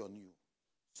will be on you.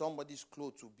 Somebody's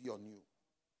clothes will be on you.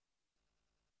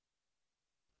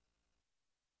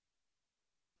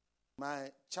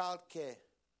 My child care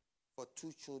for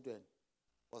 2 children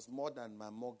was more than my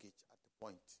mortgage at the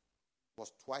point. It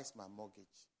was twice my mortgage.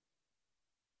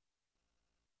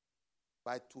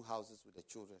 Buy 2 houses with the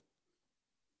children.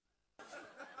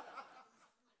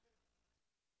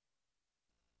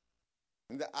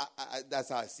 That's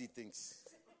how I see things.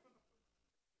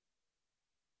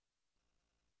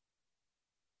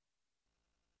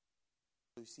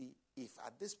 You see, if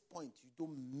at this point you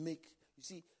don't make, you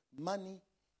see, money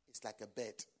is like a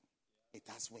bird. It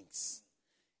has wings.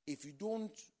 If you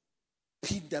don't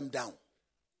pin them down,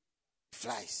 it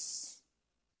flies.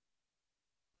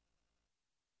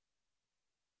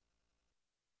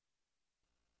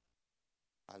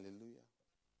 Hallelujah.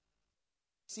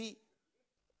 See,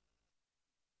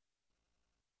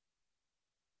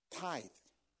 tithe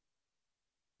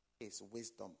is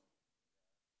wisdom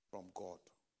from God.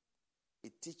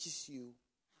 It teaches you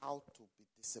how to be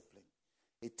disciplined.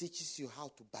 It teaches you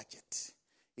how to budget.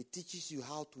 It teaches you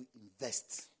how to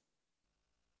invest.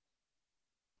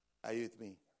 Are you with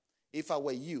me? If I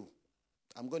were you,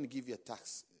 I'm going to give you a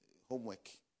tax homework.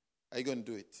 Are you going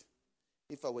to do it?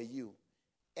 If I were you,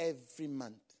 every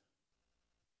month,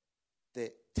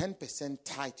 the 10%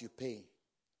 tithe you pay,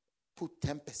 put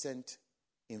 10%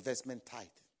 investment tithe.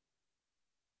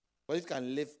 But if you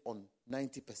can live on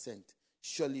 90%,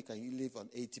 surely can you live on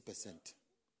 80%.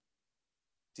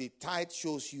 The tithe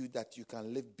shows you that you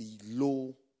can live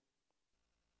below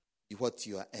what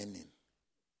you are earning.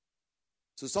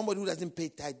 So somebody who doesn't pay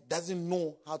tithe doesn't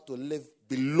know how to live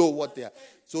below what they are.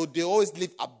 So they always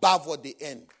live above what they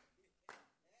earn.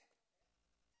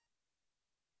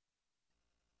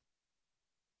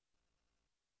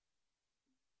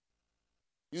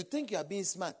 You think you are being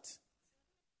smart.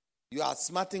 You are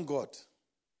smarting God.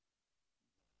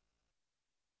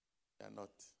 You are not.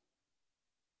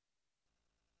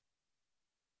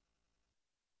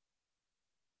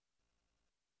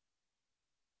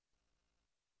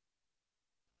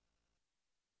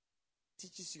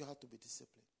 Teaches you how to be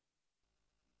disciplined.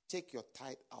 Take your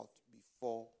tithe out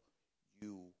before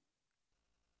you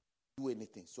do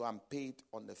anything. So I'm paid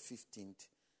on the 15th,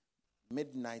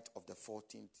 midnight of the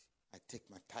 14th, I take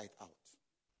my tithe out.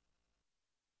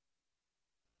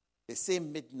 The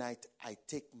same midnight, I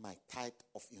take my tithe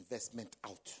of investment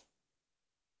out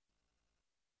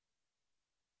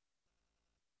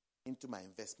into my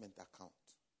investment account.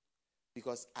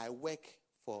 Because I work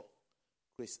for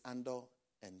Chris Andor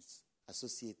and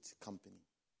Associate Company.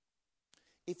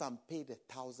 If I'm paid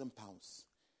 £1,000,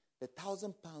 the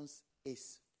 £1,000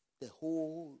 is the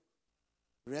whole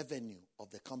revenue of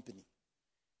the company.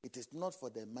 It is not for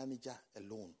the manager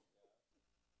alone.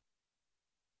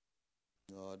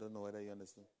 No, I don't know whether you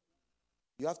understand.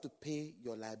 You have to pay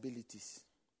your liabilities.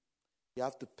 You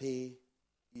have to pay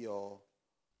your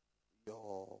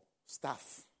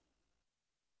staff.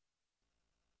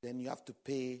 Then you have to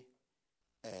pay,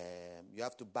 you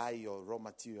have to buy your raw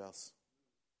materials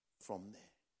from there.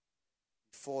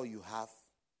 Before you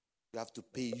have to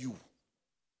pay you.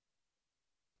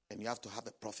 And you have to have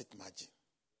a profit margin.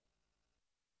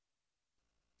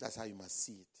 That's how you must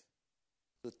see it.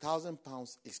 So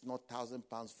 £1,000 is not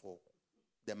 £1,000 for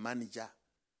the manager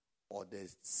or the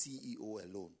CEO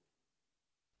alone.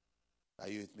 Are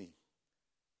you with me?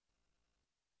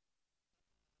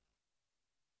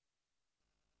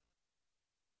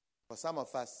 For some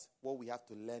of us, what we have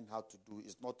to learn how to do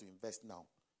is not to invest now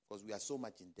because we are so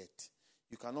much in debt.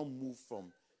 You cannot move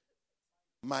from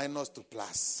minus to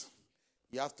plus.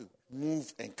 You have to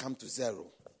move and come to zero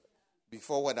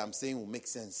before what I'm saying will make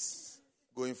sense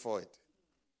going forward.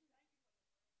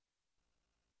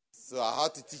 So I'll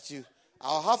have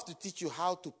to teach you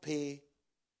how to pay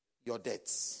your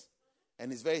debts.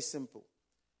 And it's very simple.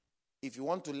 If you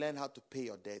want to learn how to pay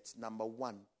your debts, number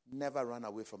 1, never run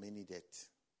away from any debt.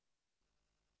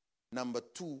 Number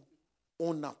 2,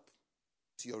 own up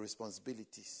to your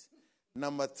responsibilities.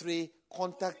 Number 3,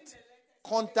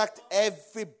 contact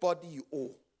everybody you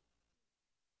owe.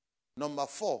 Number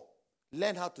 4,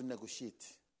 learn how to negotiate.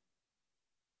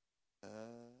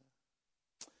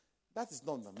 That is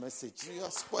not the message. You are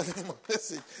spoiling my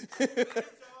message.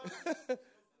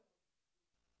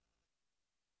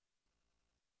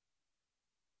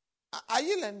 Are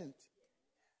you learning it?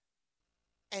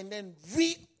 And then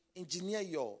re-engineer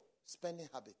your spending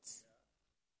habits.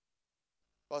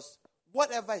 Because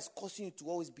whatever is causing you to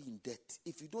always be in debt,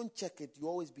 if you don't check it, you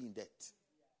always be in debt.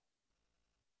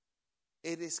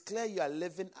 It is clear you are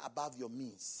living above your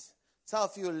means. Some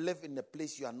of you live in a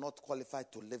place you are not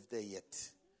qualified to live there yet.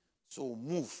 So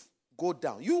move. Go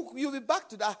down. You'll be back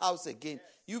to that house again.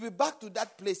 You'll be back to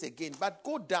that place again. But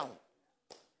go down.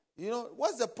 You know,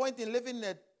 what's the point in living in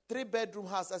a 3-bedroom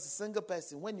house as a single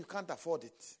person when you can't afford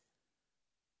it?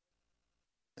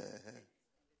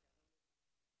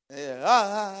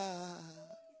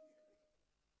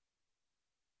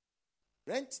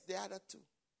 Rent the other two.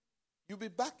 You'll be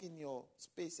back in your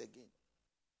space again.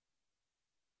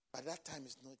 But that time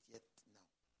is not yet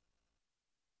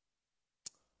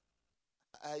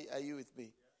now. Are you with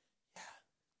me? Yeah.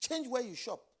 Change where you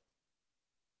shop.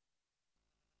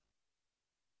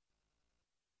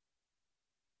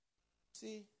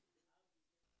 See,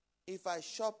 if I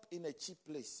shop in a cheap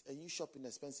place and you shop in an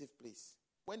expensive place,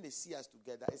 when they see us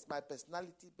together, it's my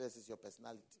personality versus your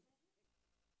personality.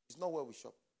 It's not where we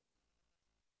shop.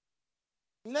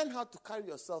 Learn how to carry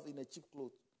yourself in a cheap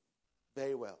clothes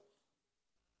very well.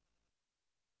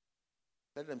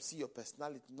 Let them see your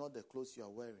personality, not the clothes you are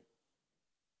wearing.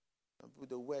 And put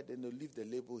the word, then they'll leave the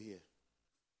label here.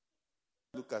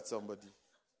 Look at somebody.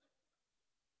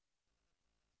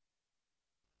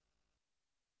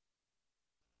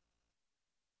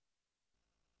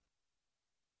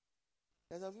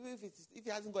 If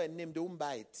it hasn't got a name, they won't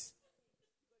buy it.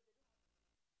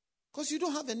 Because you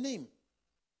don't have a name.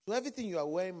 So everything you are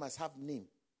wearing must have name.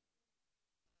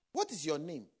 What is your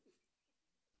name?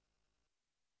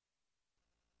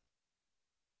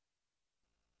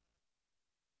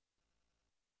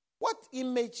 What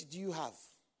image do you have?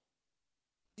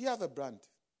 Do you have a brand?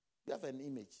 Do you have an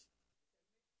image?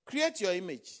 Create your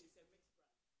image.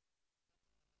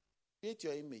 Create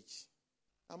your image.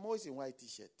 I'm always in white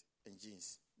t-shirt and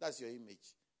jeans. That's your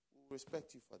image. We'll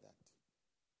respect you for that.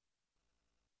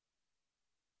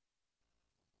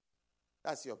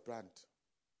 That's your brand.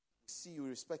 See, we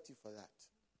respect you for that.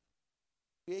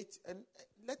 Create and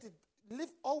let it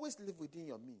live. Always live within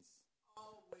your means.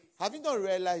 Always. Have you not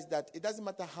realized that it doesn't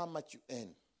matter how much you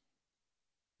earn?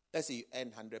 Let's say you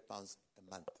earn £100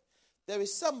 a month. There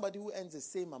is somebody who earns the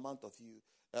same amount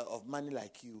of money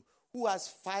like you, who has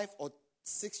 5 or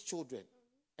 6 children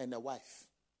and a wife,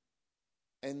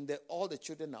 and all the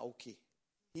children are okay.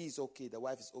 He is okay. The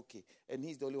wife is okay, and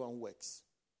he's the only one who works.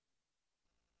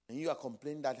 And you are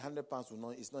complaining that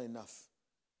 £100 is not enough.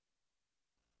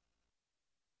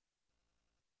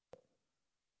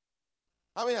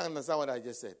 How many understand what I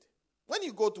just said? When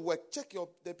you go to work, check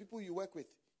the people you work with.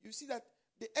 You see that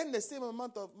they earn the same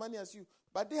amount of money as you,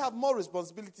 but they have more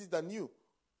responsibilities than you.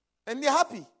 And they're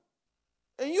happy.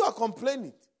 And you are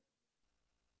complaining.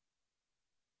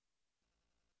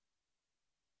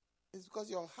 It's because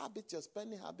your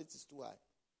spending habits is too high.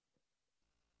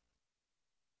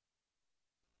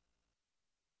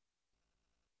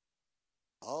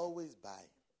 Always buy.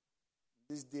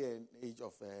 This day and age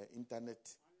of internet.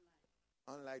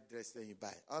 Online dress, then you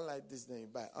buy. Online this, then you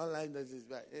buy. Online this, you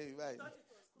buy. Hey,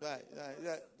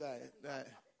 buy.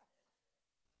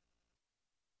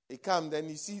 You come, then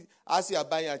you see, as you are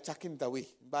buying, you are chucking it away.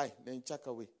 Buy, then chuck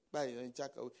away. Buy, then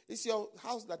chuck away. It's your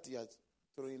house that you are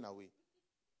throwing away.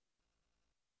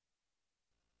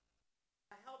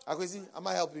 Akwesi, am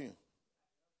I helping you?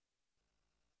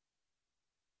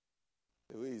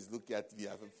 The way he's looking at me,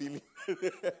 I have a feeling.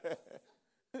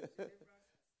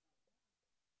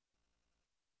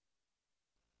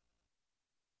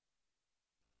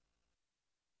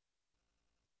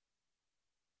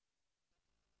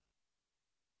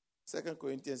 Second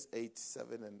Corinthians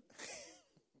 8:7 and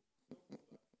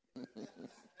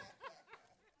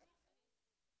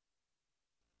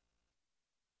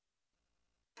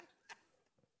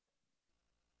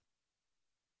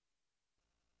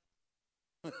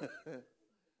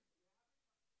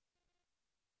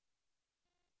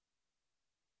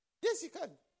 'Yes, you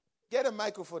can. Get a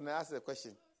microphone and ask the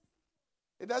question.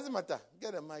 It doesn't matter.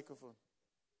 Get a microphone.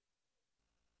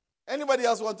 Anybody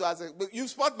else want to ask it? But you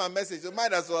spot my message. You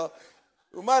might as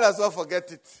well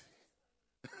forget it.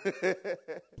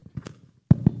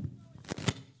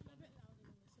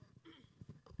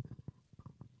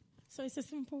 So it's a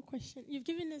simple question. You've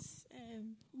given us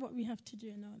what we have to do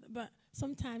and all that, but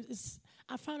sometimes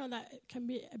I found out that it can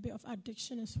be a bit of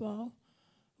addiction as well,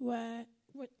 where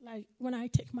like when I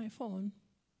take my phone,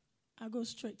 I go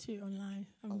straight to online.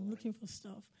 I'm looking for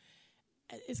stuff.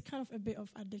 It's kind of a bit of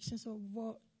addiction. So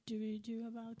what do we do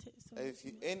about it? So if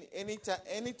you,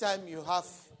 anytime you have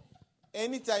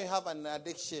anytime you have an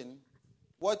addiction,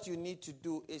 what you need to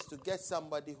do is to get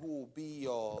somebody who will be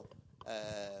your,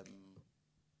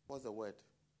 what's the word?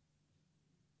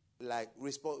 Like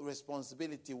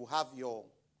responsibility, will have your,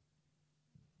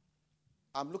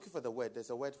 I'm looking for the word, there's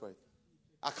a word for it.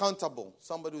 Accountable.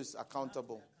 Somebody who's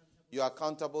accountable. You're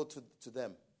accountable to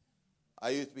them. Are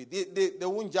you with me? They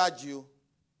won't judge you,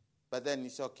 but then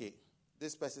it's okay.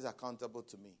 This person is accountable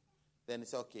to me. Then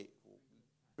it's okay.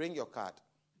 Bring your card.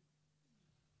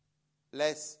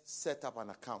 Let's set up an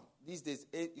account. These days,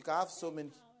 you can have so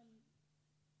many.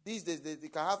 These days, you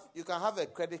can have a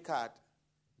credit card.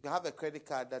 You can have a credit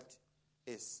card that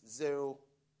is zero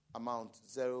amount,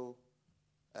 0%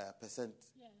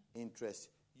 interest.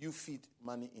 You feed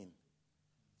money in.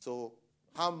 So,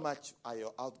 how much are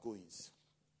your outgoings?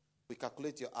 We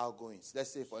calculate your outgoings.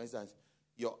 Let's say, for instance,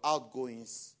 your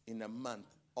outgoings in a month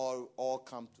all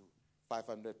come to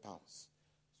 500 pounds.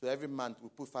 So every month we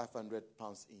put 500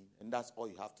 pounds in, and that's all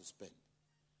you have to spend.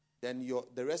 Then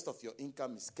the rest of your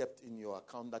income is kept in your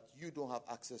account that you don't have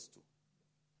access to.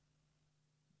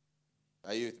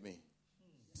 Are you with me?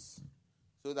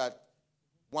 So that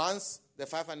once the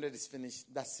 500 is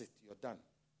finished, that's it. You're done.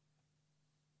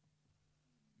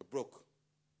 You're broke.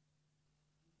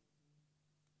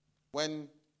 When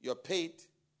you're paid,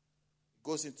 it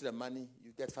goes into the money,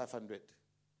 you get 500.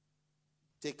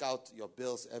 Take out your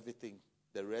bills, everything.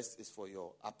 The rest is for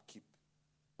your upkeep.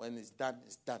 When it's done,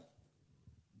 it's done.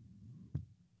 I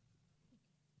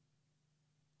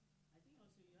think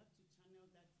also you have to channel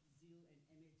that zeal and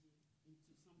energy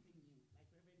into something new. Like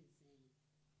Reverend is saying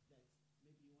that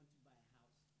maybe you want to buy a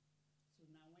house. So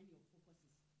now when your focus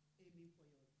is aiming for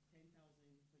your 10,000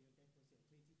 for your deposit,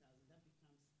 20,000, that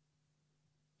becomes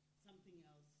something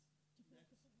else that you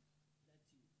become.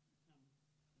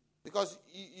 Because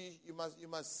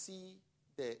you must see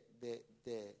the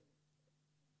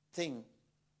thing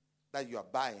that you are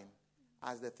buying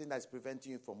as the thing that is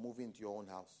preventing you from moving to your own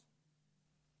house.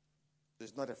 So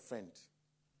it's not a friend.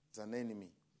 It's an enemy.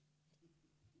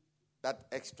 That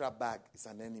extra bag is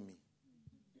an enemy.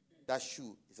 That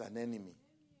shoe is an enemy.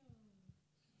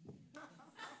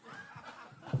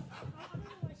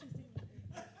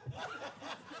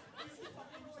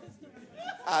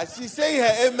 She's saying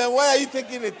her amen. Why are you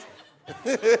taking it?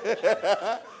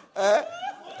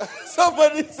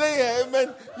 Somebody say her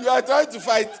amen. You are trying to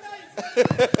fight.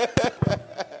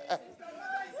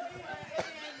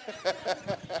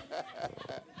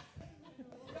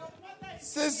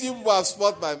 Since you have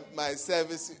spotted my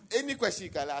service, any question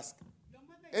you can ask.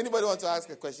 Anybody want to ask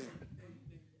a question?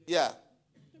 Yeah.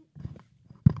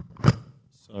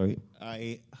 Sorry,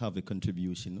 I have a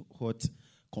contribution.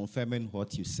 Confirming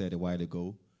what you said a while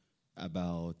ago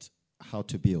about how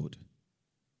to build.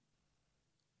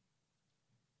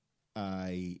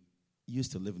 I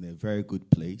used to live in a very good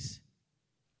place.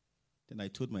 Then I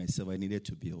told myself I needed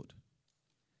to build.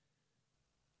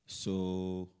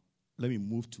 So let me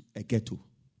move to a ghetto.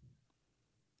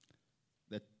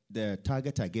 The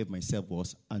target I gave myself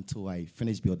was until I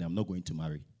finish building, I'm not going to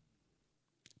marry.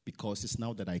 Because it's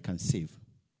now that I can save.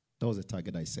 That was the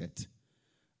target I set.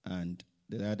 And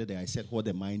the other day I said, what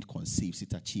the mind conceives,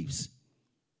 it achieves.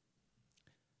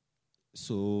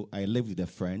 So I lived with a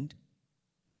friend.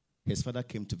 His father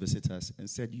came to visit us and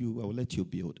said, I will let you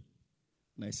build.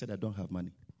 And I said, I don't have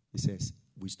money. He says,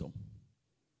 wisdom.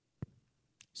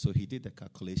 So he did the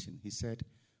calculation. He said,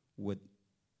 with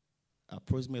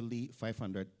approximately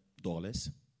 $500,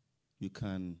 you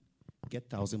can get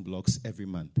 1,000 blocks every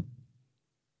month.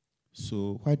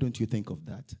 So why don't you think of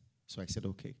that? So I said,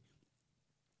 okay.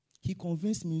 He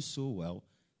convinced me so well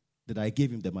that I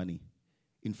gave him the money.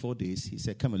 In 4 days, he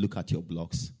said, come and look at your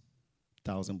blocks.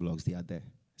 1,000 blocks, they are there.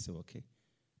 I said, okay.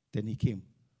 Then he came.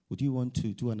 Would you want to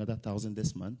do another 1,000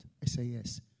 this month? I said,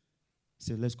 yes. He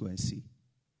said, let's go and see.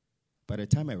 By the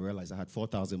time I realized I had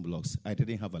 4,000 blocks, I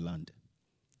didn't have a land.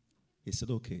 He said,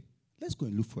 okay, let's go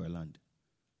and look for a land.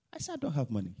 I said, I don't have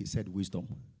money. He said, wisdom.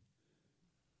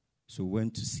 So we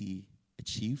went to see a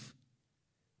chief.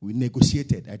 We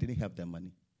negotiated. I didn't have the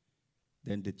money.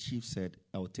 Then the chief said,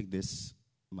 I will take this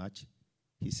much.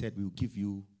 He said, we'll give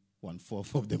you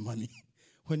 1/4 of the money.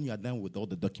 When you are done with all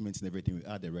the documents and everything, we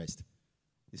add the rest.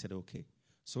 He said, okay.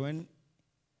 So when,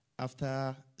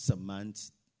 after some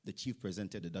months, the chief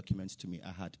presented the documents to me,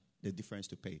 I had the difference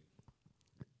to pay.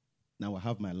 Now I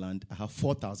have my land. I have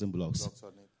 4,000 blocks.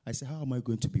 I said, how am I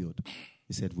going to build?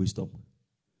 He said, wisdom.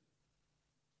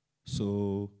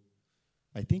 So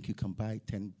I think you can buy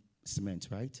 10 cement,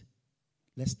 right?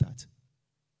 Let's start.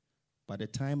 By the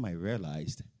time I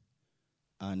realized,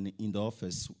 and in the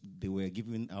office, they were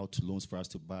giving out loans for us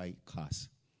to buy cars.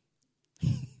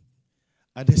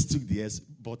 Others took theirs,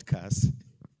 bought cars.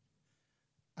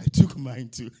 I took mine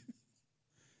too.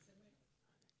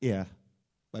 Yeah.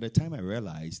 By the time I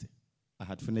realized I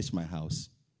had finished my house.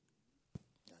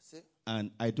 That's it.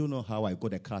 And I don't know how I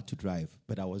got a car to drive,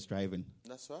 but I was driving.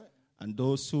 That's right. And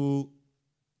those who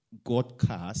got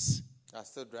cars, I'm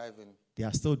still driving. they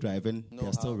are still driving, they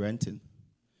are still renting.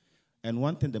 And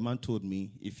one thing the man told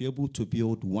me, if you're able to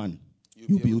build one,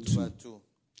 you build two.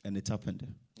 And it happened.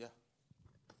 Yeah.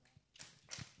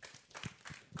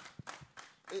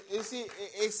 You see,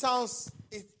 it sounds,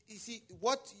 you see,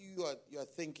 what you are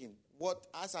thinking,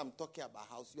 as I'm talking about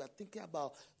house, you are thinking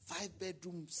about 5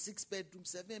 bedrooms, 6 bedrooms,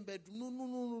 7 bedrooms.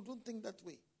 No, don't think that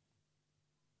way.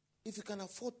 If you can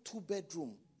afford 2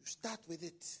 bedrooms, you start with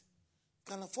it.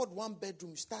 You can afford 1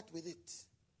 bedroom, you start with it.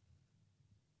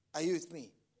 Are you with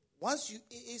me?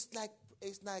 It's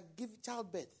like giving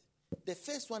childbirth. The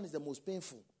first one is the most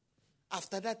painful.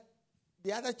 After that,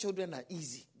 the other children are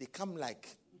easy. They come like,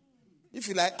 if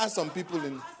you like, ask some people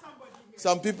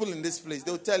in this place,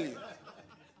 they'll tell you.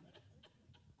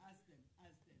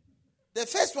 The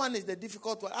first one is the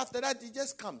difficult one. After that, it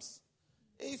just comes.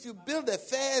 If you build the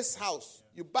first house,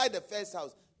 you buy the first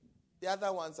house, the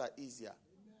other ones are easier.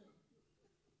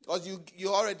 Because you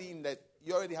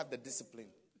already have the discipline.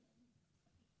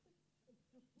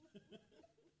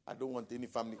 I don't want any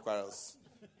family quarrels.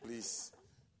 Please.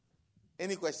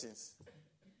 Any questions?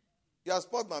 You have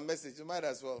spotted my message. You might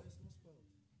as well.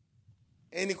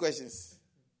 Any questions?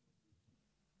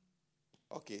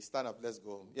 Okay, stand up. Let's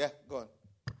go home. Yeah, go on.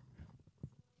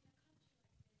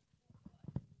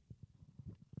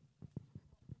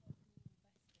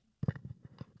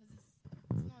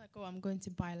 It's not like, oh, I'm going to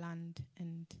buy land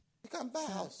and... You can buy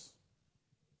a house.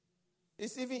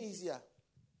 It's even easier.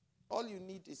 All you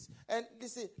need is... And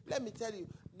listen, let me tell you,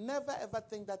 never ever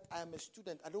think that I am a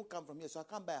student. I don't come from here, so I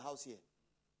can't buy a house here.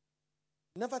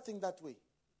 Never think that way.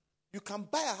 You can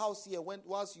buy a house here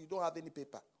whilst you don't have any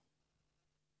paper.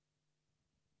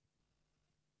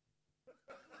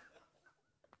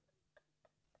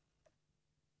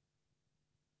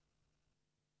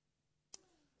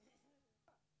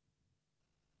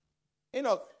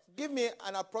 Give me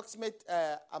an approximate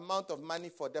amount of money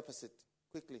for deposit,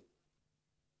 quickly.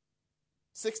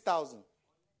 6,000.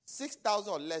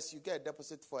 6,000 or less, you get a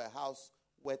deposit for a house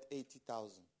worth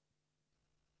 80,000.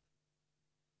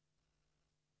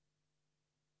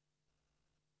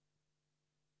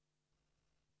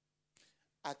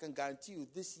 I can guarantee you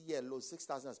this year alone,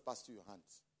 6,000 has passed through your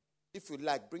hands. If you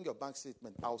like, bring your bank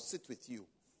statement. I'll sit with you.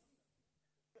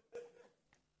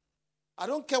 I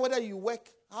don't care whether you work,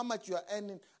 how much you are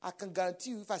earning. I can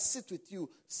guarantee you, if I sit with you,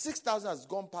 6,000 has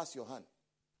gone past your hand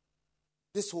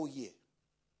this whole year.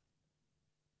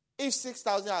 If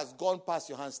 6,000 has gone past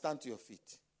your hand, stand to your feet.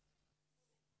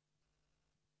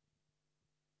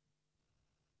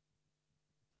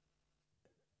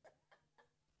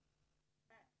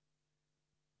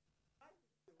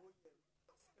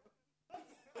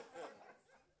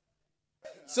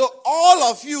 So all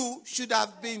of you should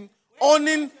have been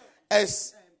owning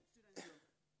as...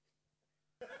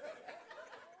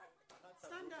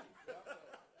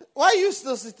 Why are you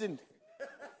still sitting?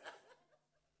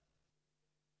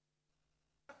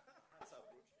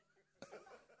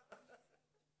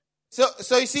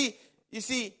 So you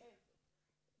see,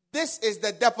 this is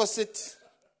the deposit.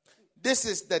 This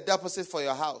is the deposit for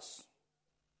your house.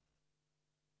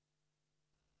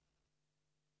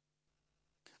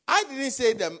 I didn't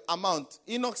say the amount.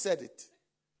 Enoch said it.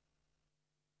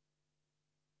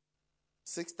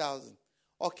 6,000.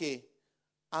 Okay,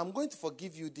 I'm going to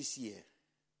forgive you this year.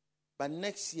 But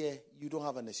next year, you don't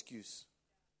have an excuse.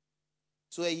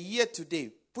 So a year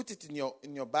today, put it in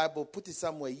your Bible, put it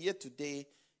somewhere. A year today,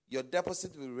 your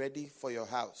deposit will be ready for your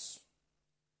house.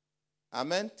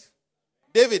 Amen?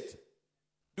 David,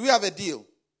 do we have a deal?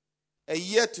 A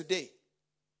year today.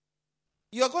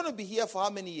 You're going to be here for how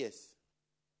many years?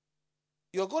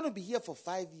 You're going to be here for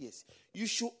 5 years. You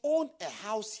should own a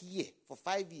house here for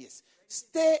 5 years.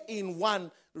 Stay in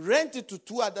one, rent it to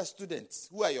 2 other students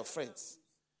who are your friends.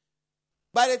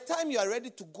 By the time you are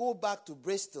ready to go back to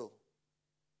Bristol,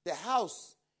 the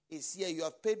house is here. You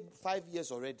have paid 5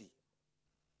 years already.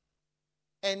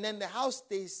 And then the house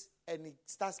stays and it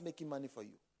starts making money for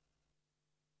you.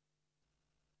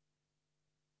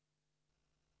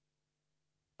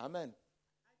 Amen.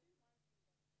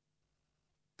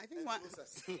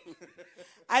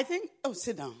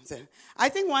 Sit down. I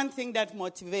think one thing that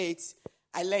motivates,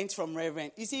 I learned from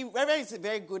Reverend. You see, Reverend is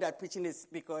very good at preaching this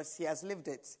because he has lived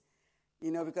it.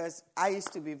 Because I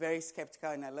used to be very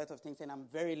skeptical in a lot of things, and I'm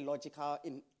very logical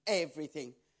in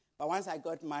everything. But once I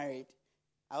got married,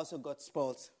 I also got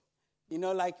spoiled You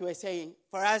know, like you were saying,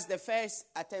 for us, the first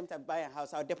attempt at buying a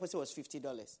house, our deposit was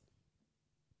 $50.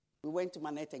 We went to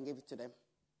Manette and gave it to them.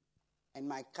 And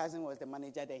my cousin was the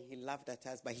manager there. He laughed at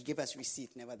us, but he gave us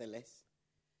receipt nevertheless.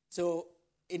 So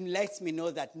it lets me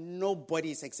know that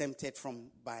nobody is exempted from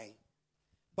buying.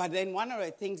 But then one of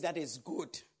the things that is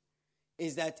good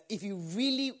is that if you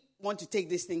really want to take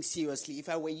this thing seriously, if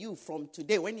I were you, from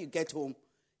today, when you get home,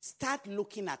 start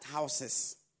looking at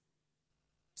houses.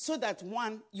 So that,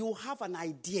 one, you have an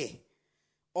idea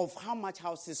of how much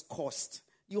houses cost.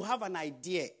 You have an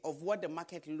idea of what the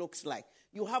market looks like.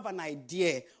 You have an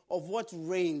idea of what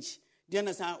range. Do you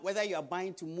understand? Whether you are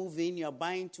buying to move in, you are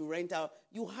buying to rent out,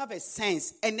 you have a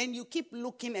sense. And then you keep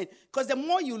looking at, because the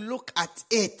more you look at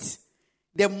it,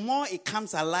 the more it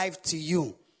comes alive to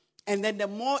you. And then the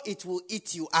more it will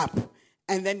eat you up.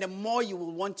 And then the more you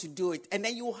will want to do it. And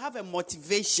then you have a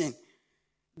motivation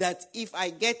that if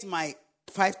I get my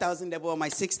 5,000 or my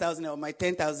 6,000 or my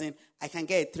 10,000, I can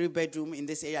get a 3-bedroom in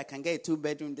this area, I can get a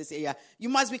 2-bedroom in this area. You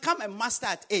must become a master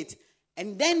at it.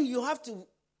 And then you have to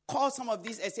call some of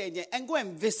these estate agents and go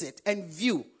and visit and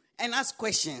view and ask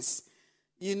questions,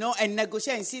 you know, and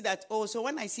negotiate and see that, oh, so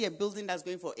when I see a building that's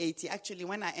going for 80, actually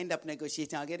when I end up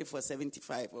negotiating, I'll get it for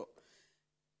 75. Oh.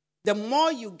 The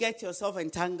more you get yourself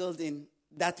entangled in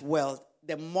that world,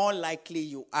 the more likely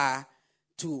you are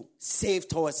to save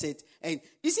towards it. And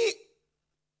you see,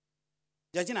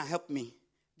 Georgina, help me.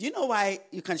 Do you know why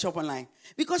you can shop online?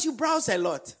 Because you browse a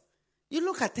lot. You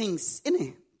look at things,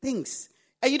 things,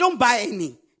 and you don't buy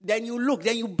any. Then you look,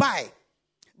 then you buy.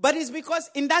 But it's because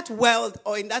in that world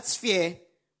or in that sphere,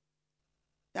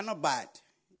 you're not bad.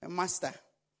 You're a master.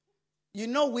 You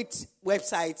know which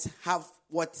websites have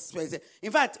what.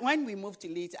 In fact, when we moved to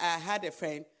Leeds, I had a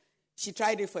friend. She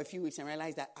tried it for a few weeks and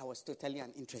realized that I was totally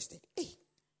uninterested. Hey,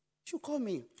 she called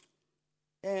me.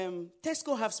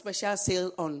 Tesco have special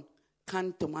sale on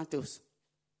canned tomatoes,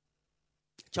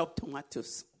 chopped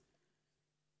tomatoes.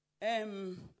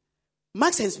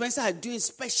 Marks and Spencer are doing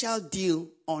special deal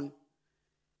on.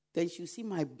 Then you see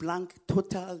my blank,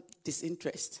 total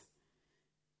disinterest.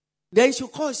 Then she'll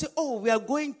call and say, oh, we are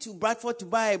going to Bradford to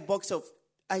buy a box of.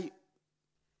 Then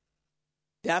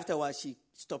afterwards, she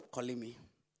stopped calling me.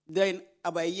 Then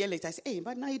about a year later, I said, hey,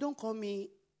 but now you don't call me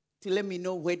to let me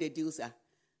know where the deals are.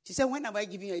 She said, when have I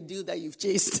given you a deal that you've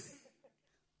chased?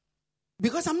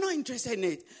 Because I'm not interested in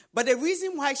it. But the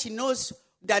reason why she knows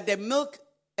that the milk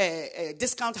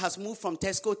discount has moved from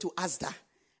Tesco to Asda,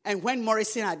 and when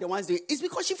Morrison are the ones doing it, is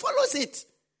because she follows it.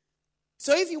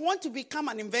 So if you want to become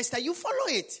an investor, you follow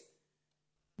it.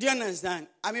 Do you understand?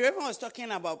 I mean, everyone was talking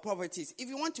about properties. If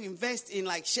you want to invest in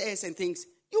like shares and things,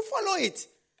 you follow it.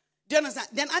 Do you understand?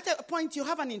 Then at a point, you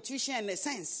have an intuition and a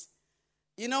sense.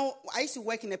 You know, I used to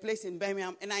work in a place in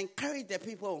Birmingham, and I encouraged the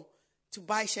people to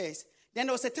buy shares. Then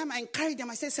there was a time I encouraged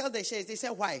them. I said, sell the shares. They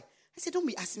said, why? I said, don't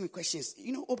be asking me questions.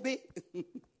 You know, obey.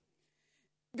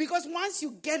 Because once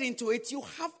you get into it, you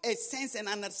have a sense and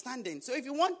understanding. So if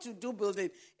you want to do building,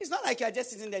 it's not like you're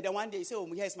just sitting there. Then one day you say, oh,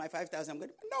 here's my 5,000. I'm going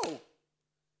to. No.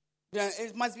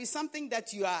 It must be something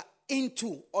that you are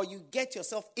into or you get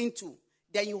yourself into.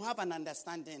 Then you have an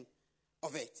understanding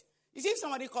of it. You see, if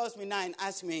somebody calls me now and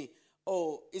asks me,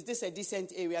 oh, is this a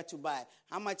decent area to buy?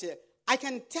 How much? I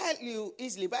can tell you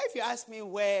easily. But if you ask me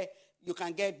where you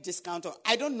can get discount,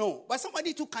 I don't know. But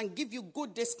somebody too can give you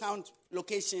good discount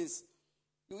locations.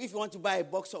 If you want to buy a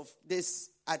box of this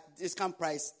at discount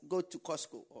price, go to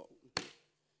Costco.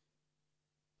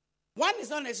 One is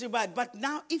not necessarily bad, but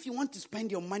now if you want to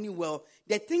spend your money well,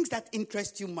 the things that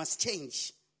interest you must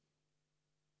change.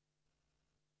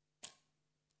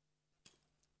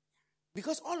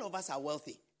 Because all of us are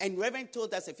wealthy. And Reverend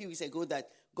told us a few weeks ago that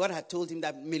God had told him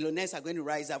that millionaires are going to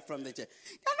rise up from the church.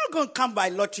 They're not going to come by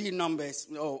lottery numbers.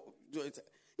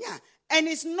 Yeah. And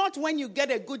it's not when you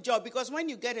get a good job, because when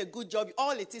you get a good job,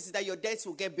 all it is that your debts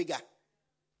will get bigger.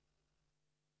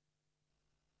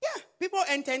 Yeah. People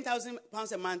earn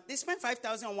 £10,000 a month. They spend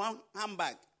 $5,000 on one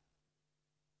handbag.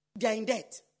 They're in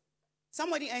debt.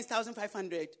 Somebody earns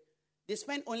 $1,500. They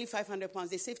spend only £500.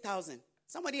 They save $1,000.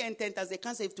 Somebody earns $10,000. They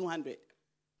can't save $200.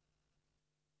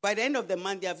 By the end of the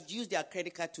month, they have used their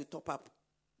credit card to top up.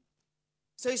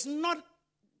 So it's not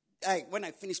like when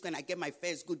I finish, when I get my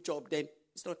first good job, then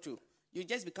it's not true. You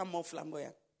just become more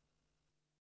flamboyant.